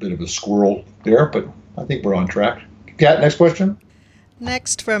a little bit of a squirrel there, but I think we're on track. Kat, next question.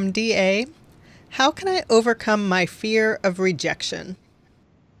 Next from DA. How can I overcome my fear of rejection?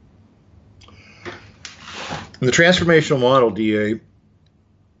 In the transformational model, DA,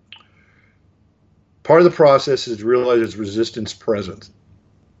 part of the process is to realize there's resistance present.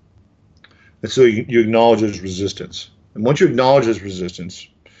 And so you acknowledge there's resistance. And once you acknowledge there's resistance,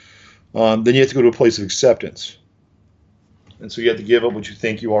 then you have to go to a place of acceptance. And so you have to give up what you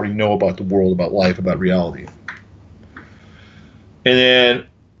think you already know about the world, about life, about reality. And then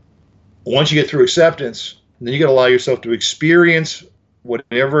once you get through acceptance, then you got to allow yourself to experience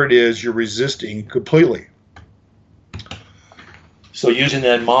whatever it is you're resisting completely. So using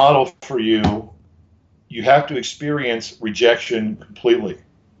that model for you, you have to experience rejection completely.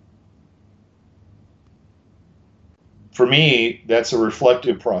 For me, that's a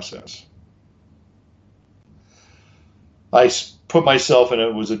reflective process. I put myself in it.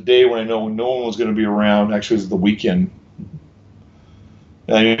 It was a day when I know no one was going to be around. Actually, it was the weekend.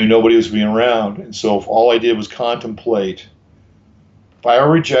 And I knew nobody was being around. And so if all I did was contemplate, if I were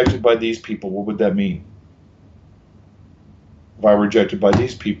rejected by these people, what would that mean? If I were rejected by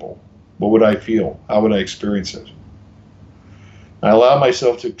these people, what would I feel? How would I experience it? I allowed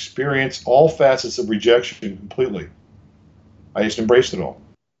myself to experience all facets of rejection completely. I just embraced it all.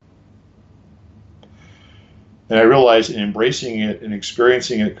 And I realized in embracing it and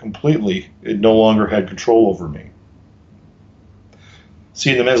experiencing it completely, it no longer had control over me.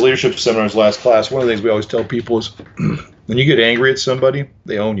 See, in the men's leadership seminars last class, one of the things we always tell people is when you get angry at somebody,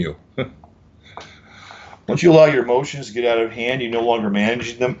 they own you. Once you allow your emotions to get out of hand, you no longer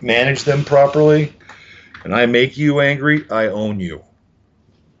manage them properly, and I make you angry, I own you.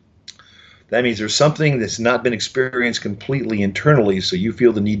 That means there's something that's not been experienced completely internally, so you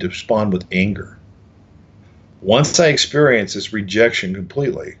feel the need to respond with anger. Once I experience this rejection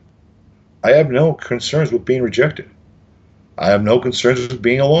completely, I have no concerns with being rejected. I have no concerns with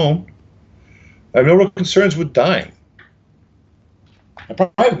being alone. I have no real concerns with dying. I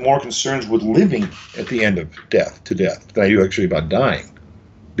probably have more concerns with living at the end of death than I do actually about dying,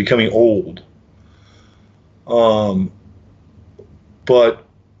 becoming old. But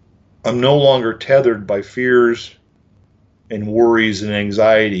I'm no longer tethered by fears and worries and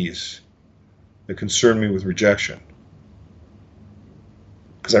anxieties that concern me with rejection.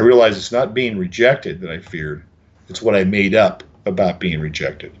 Because I realize it's not being rejected that I feared, it's what I made up about being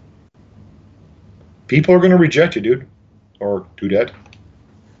rejected. People are going to reject you, dude, or dudette.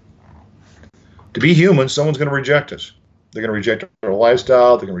 To be human, someone's going to reject us. They're going to reject our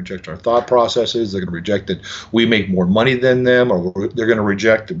lifestyle, they're going to reject our thought processes, they're going to reject that we make more money than them, or they're going to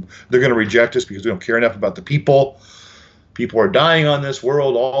reject us because we don't care enough about the people. People are dying on this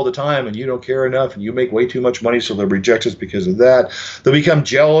world all the time, and you don't care enough, and you make way too much money, so they'll reject us because of that. They'll become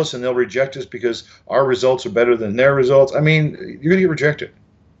jealous, and they'll reject us because our results are better than their results. I mean, you're going to get rejected.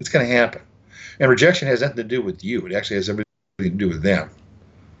 It's going to happen. And rejection has nothing to do with you. It actually has everything to do with them.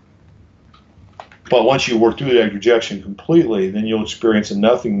 But once you work through that rejection completely, then you'll experience a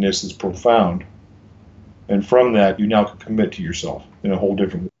nothingness that's profound. And from that, you now can commit to yourself in a whole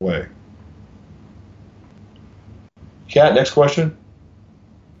different way. Kat, next question.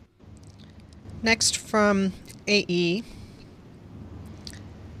 Next from AE.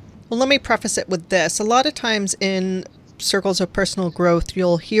 Well, let me preface it with this. A lot of times in circles of personal growth,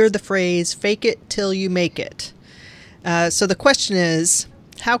 you'll hear the phrase, fake it till you make it. So the question is,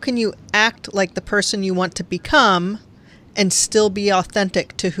 how can you act like the person you want to become and still be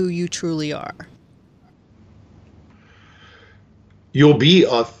authentic to who you truly are? You'll be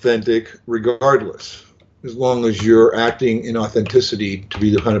authentic regardless, as long as you're acting in authenticity to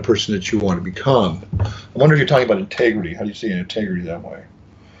be the kind of person that you want to become. I wonder if you're talking about integrity. How do you see integrity that way?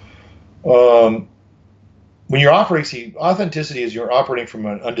 When you're operating, authenticity is you're operating from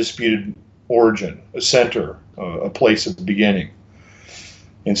an undisputed origin, a center, a place of beginning.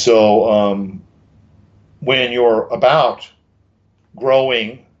 And so when you're about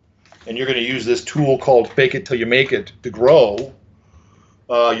growing and you're going to use this tool called fake it till you make it to grow,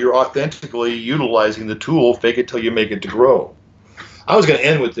 you're authentically utilizing the tool fake it till you make it to grow. I was going to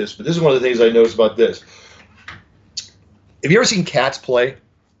end with this, but this is one of the things I noticed about this. Have you ever seen cats play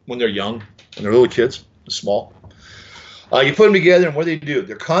when they're young, when they're little kids, small? You put them together, and what do?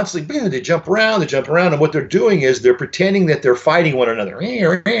 They're constantly, they jump around, and what they're doing is they're pretending that they're fighting one another.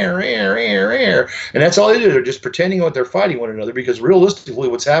 And that's all they do. They're just pretending that they're fighting one another, because realistically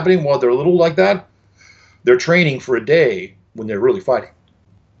what's happening while they're little like that, they're training for a day when they're really fighting.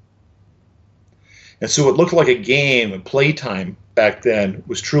 And so it looked like a game, and playtime back then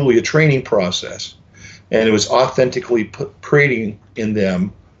was truly a training process. And it was authentically creating in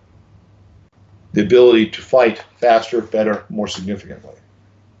them the ability to fight faster, better, more significantly.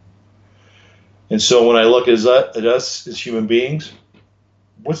 And so when I look at us as human beings,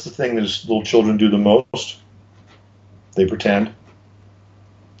 what's the thing that little children do the most? They pretend.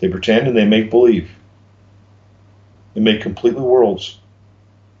 They pretend and they make believe. They make completely worlds.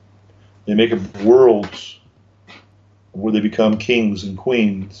 They make worlds where they become kings and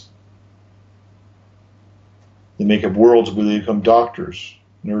queens. They make up worlds where they become doctors,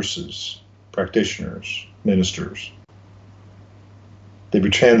 nurses, practitioners, ministers. They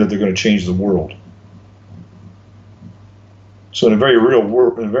pretend that they're going to change the world. So in a very real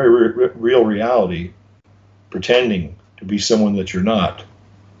world, in a very real reality, pretending to be someone that you're not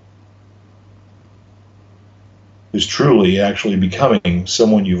is truly actually becoming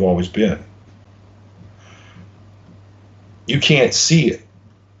someone you've always been. You can't see it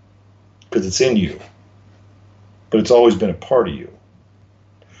because it's in you, but it's always been a part of you.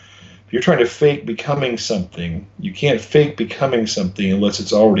 If you're trying to fake becoming something, you can't fake becoming something unless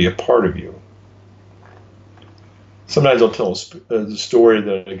it's already a part of you. Sometimes I'll tell the story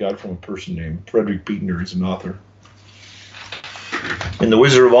that I got from a person named Frederick Buechner. He's an author. In The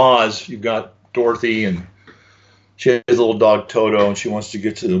Wizard of Oz, you've got Dorothy, and she has a little dog Toto, and she wants to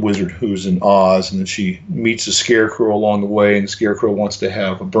get to the wizard who's in Oz, and then she meets a scarecrow along the way, and the scarecrow wants to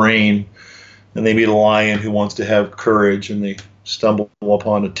have a brain, and they meet a lion who wants to have courage, and they stumble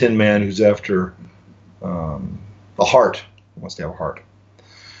upon a tin man who's after a heart. He wants to have a heart.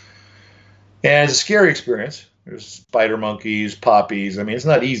 And it's a scary experience. There's spider monkeys, poppies. I mean, it's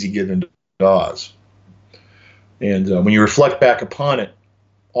not easy getting into Oz. And when you reflect back upon it,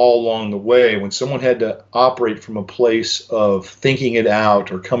 all along the way, when someone had to operate from a place of thinking it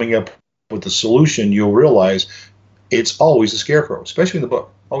out or coming up with a solution, you'll realize it's always a scarecrow, especially in the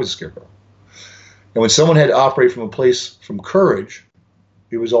book, always a scarecrow. And when someone had to operate from a place from courage,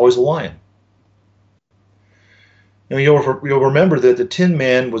 it was always a lion. And you'll remember that the Tin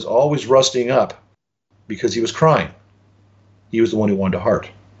Man was always rusting up because he was crying. He was the one who wanted a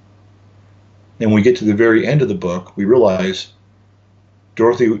heart. And when we get to the very end of the book, we realize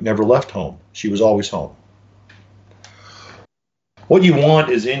Dorothy never left home. She was always home. What you want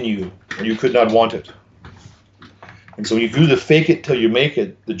is in you, and you could not want it. And so when you do the fake it till you make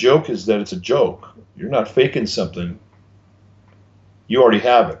it, the joke is that it's a joke. You're not faking something. You already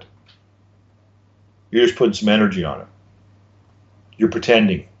have it. You're just putting some energy on it. You're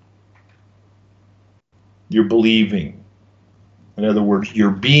pretending. You're believing. In other words,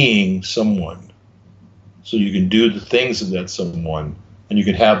 you're being someone. So you can do the things of that someone, and you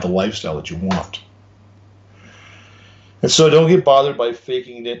can have the lifestyle that you want. And so don't get bothered by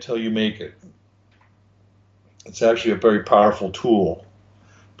faking it till you make it. It's actually a very powerful tool,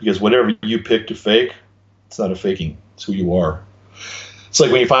 because whatever you pick to fake, it's not a faking. It's who you are. It's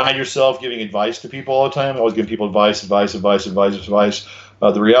like when you find yourself giving advice to people all the time, always giving people advice.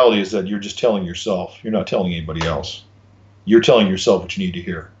 The reality is that you're just telling yourself. You're not telling anybody else. You're telling yourself what you need to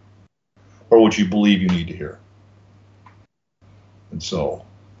hear, or what you believe you need to hear. And so,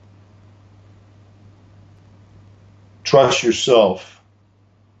 trust yourself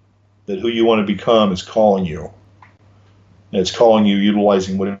that who you want to become is calling you. And it's calling you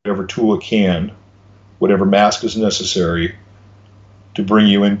utilizing whatever tool it can, whatever mask is necessary to bring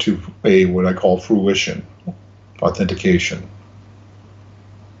you into what I call fruition, authentication.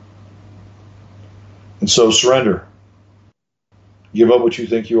 And so surrender. Give up what you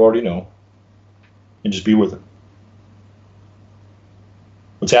think you already know and just be with it.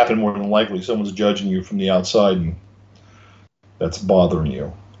 What's happened more than likely, someone's judging you from the outside, and that's bothering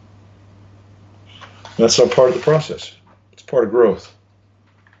you. That's not part of the process. It's part of growth.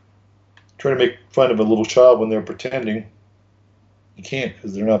 Try to make fun of a little child when they're pretending. You can't,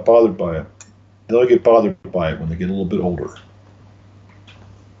 because they're not bothered by it. They'll get bothered by it when they get a little bit older.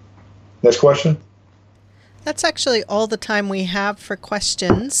 Next question? That's actually all the time we have for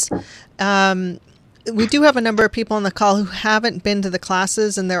questions. We do have a number of people on the call who haven't been to the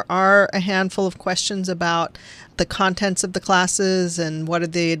classes, and there are a handful of questions about the contents of the classes and what are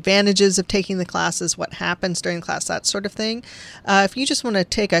the advantages of taking the classes, what happens during the class, that sort of thing. If you just want to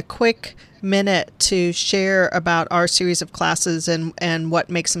take a quick minute to share about our series of classes and what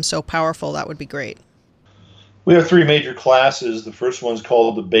makes them so powerful, that would be great. We have 3 major classes. The first one's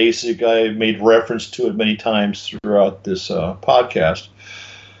called the Basic. I made reference to it many times throughout this podcast.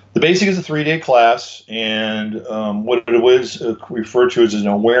 The Basic is a 3-day class, and what it was referred to as an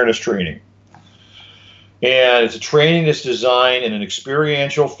awareness training. And it's a training that's designed in an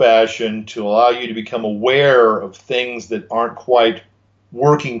experiential fashion to allow you to become aware of things that aren't quite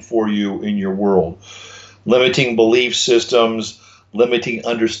working for you in your world. Limiting belief systems, limiting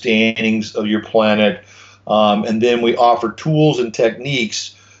understandings of your planet, and then we offer tools and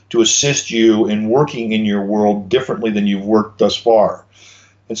techniques to assist you in working in your world differently than you've worked thus far.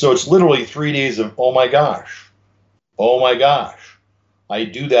 And so it's literally 3 days of, oh my gosh, I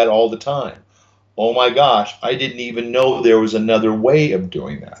do that all the time. Oh my gosh, I didn't even know there was another way of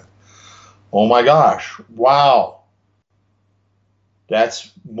doing that. Oh my gosh, wow.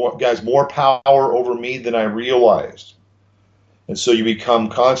 That's more power over me than I realized. And so you become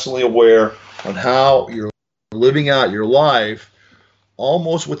constantly aware on how you're living out your life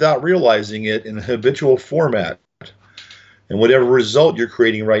almost without realizing it in a habitual format. And whatever result you're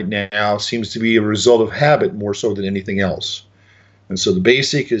creating right now seems to be a result of habit more so than anything else. And so the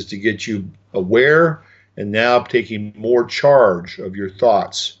Basic is to get you aware and now taking more charge of your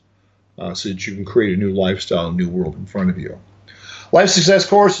thoughts so that you can create a new lifestyle, a new world in front of you. Life Success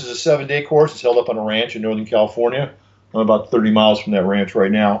Course is a 7-day course. It's held up on a ranch in Northern California. I'm about 30 miles from that ranch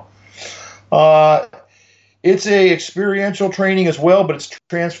right now. It's a experiential training as well, but it's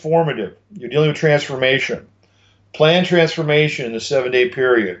transformative. You're dealing with transformation. Plan transformation in the 7-day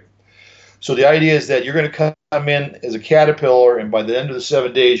period. So the idea is that you're going to come in as a caterpillar, and by the end of the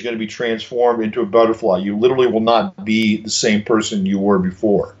 7 days, you're going to be transformed into a butterfly. You literally will not be the same person you were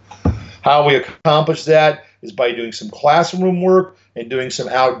before. How we accomplish that is by doing some classroom work and doing some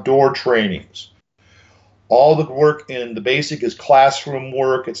outdoor trainings. All the work in the Basic is classroom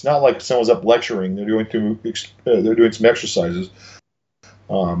work. It's not like someone's up lecturing. They're doing some exercises,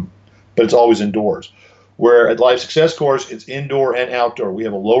 but it's always indoors. Where at Life Success Course, it's indoor and outdoor. We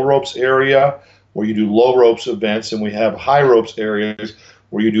have a low ropes area where you do low ropes events, and we have high ropes areas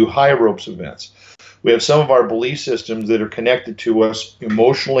where you do high ropes events. We have some of our belief systems that are connected to us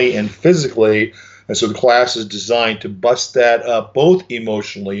emotionally and physically, and so the class is designed to bust that up both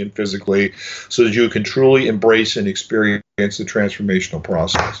emotionally and physically so that you can truly embrace and experience the transformational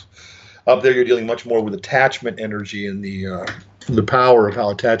process. Up there, you're dealing much more with attachment energy and the power of how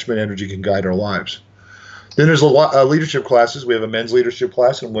attachment energy can guide our lives. Then there's a lot leadership classes. We have a men's leadership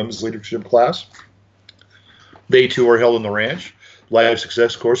class and a women's leadership class. They too are held on the ranch. Life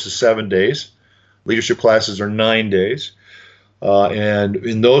Success Course is 7 days. Leadership classes are 9 days. And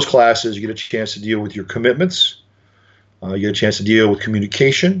in those classes, you get a chance to deal with your commitments. You get a chance to deal with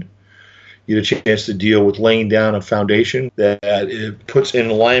communication. You get a chance to deal with laying down a foundation that it puts in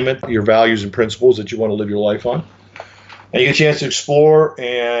alignment your values and principles that you want to live your life on. And you get a chance to explore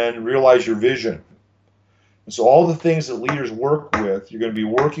and realize your vision. And so all the things that leaders work with, you're going to be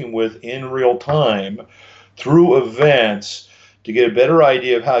working with in real time through events to get a better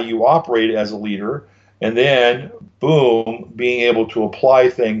idea of how you operate as a leader, and then, boom, being able to apply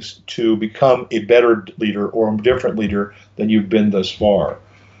things to become a better leader or a different leader than you've been thus far.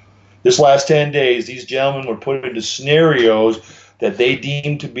 This last 10 days, these gentlemen were put into scenarios that they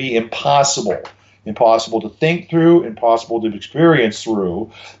deemed to be impossible. impossible to think through, impossible to experience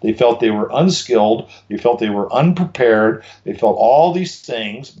through. They felt they were unskilled. They felt they were unprepared. They felt all these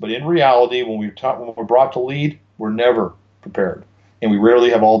things. But in reality, when we're brought to lead, we're never prepared. And we rarely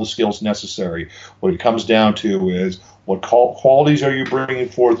have all the skills necessary. What it comes down to is what qualities are you bringing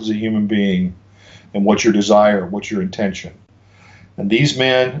forth as a human being, and what's your desire, what's your intention. And these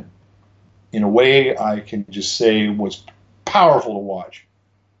men, in a way, I can just say was powerful to watch,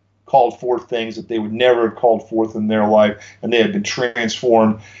 called forth things that they would never have called forth in their life, and they had been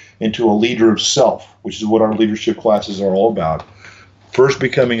transformed into a leader of self, which is what our leadership classes are all about. First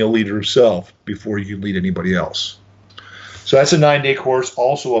becoming a leader of self before you lead anybody else. So that's a 9-day course,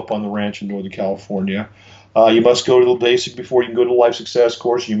 also up on the ranch in Northern California. You must go to the basic before you can go to the life success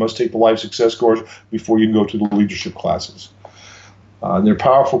course. You must take the life success course before you can go to the leadership classes. They're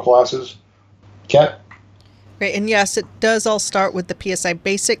powerful classes. Kat? Great. And yes, it does all start with the PSI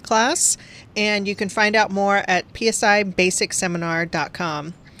Basic class, and you can find out more at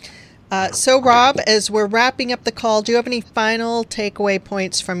psibasicseminar.com. So, Rob, as we're wrapping up the call, do you have any final takeaway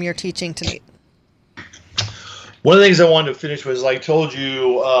points from your teaching tonight? One of the things I wanted to finish with is, I told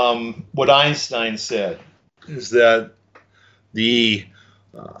you what Einstein said, is that you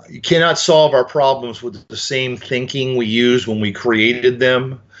cannot solve our problems with the same thinking we used when we created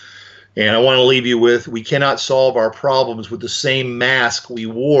them. And I want to leave you with, we cannot solve our problems with the same mask we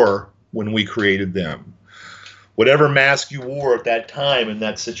wore when we created them. Whatever mask you wore at that time in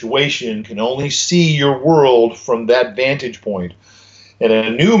that situation can only see your world from that vantage point. And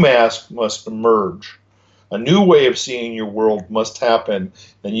a new mask must emerge. A new way of seeing your world must happen,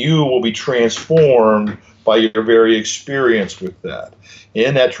 and you will be transformed by your very experience with that.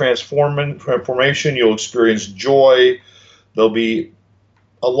 In that transformation, you'll experience joy. There'll be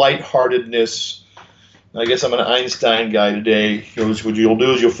a lightheartedness. I guess I'm an Einstein guy today. What you'll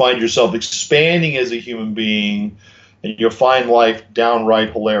do is you'll find yourself expanding as a human being, and you'll find life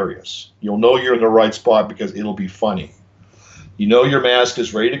downright hilarious. You'll know you're in the right spot because it'll be funny. You know your mask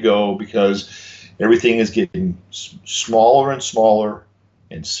is ready to go because everything is getting smaller and smaller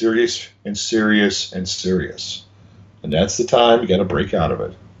and serious and serious and serious. And that's the time you got to break out of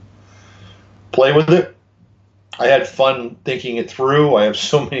it. Play with it. I had fun thinking it through. I have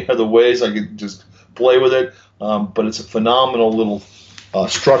so many other ways I could just play with it, but it's a phenomenal little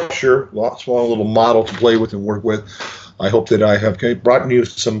structure, small little model to play with and work with. I hope that I have brought you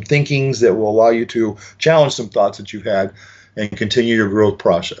some thinkings that will allow you to challenge some thoughts that you've had and continue your growth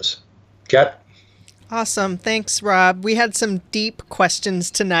process. Kat? Awesome. Thanks, Rob. We had some deep questions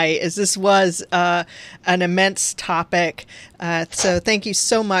tonight, as this was an immense topic. So thank you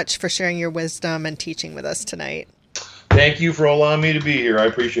so much for sharing your wisdom and teaching with us tonight. Thank you for allowing me to be here. I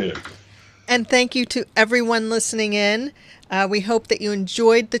appreciate it. And thank you to everyone listening in. We hope that you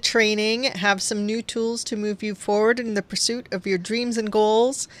enjoyed the training, have some new tools to move you forward in the pursuit of your dreams and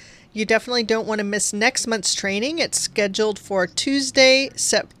goals. You definitely don't want to miss next month's training. It's scheduled for Tuesday,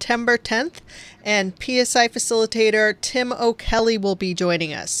 September 10th, and PSI facilitator Tim O'Kelly will be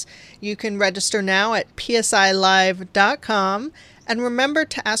joining us. You can register now at psilive.com, and remember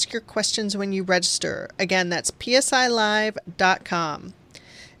to ask your questions when you register. Again, that's psilive.com.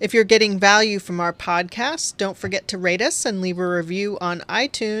 If you're getting value from our podcast, don't forget to rate us and leave a review on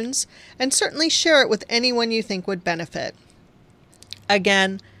iTunes, and certainly share it with anyone you think would benefit.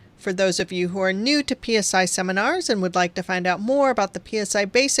 Again, for those of you who are new to PSI seminars and would like to find out more about the PSI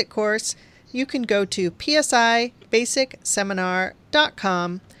Basic course, you can go to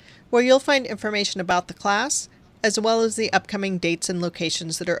psibasicseminar.com, where you'll find information about the class, as well as the upcoming dates and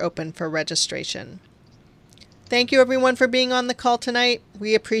locations that are open for registration. Thank you, everyone, for being on the call tonight.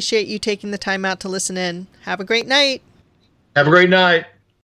 We appreciate you taking the time out to listen in. Have a great night. Have a great night.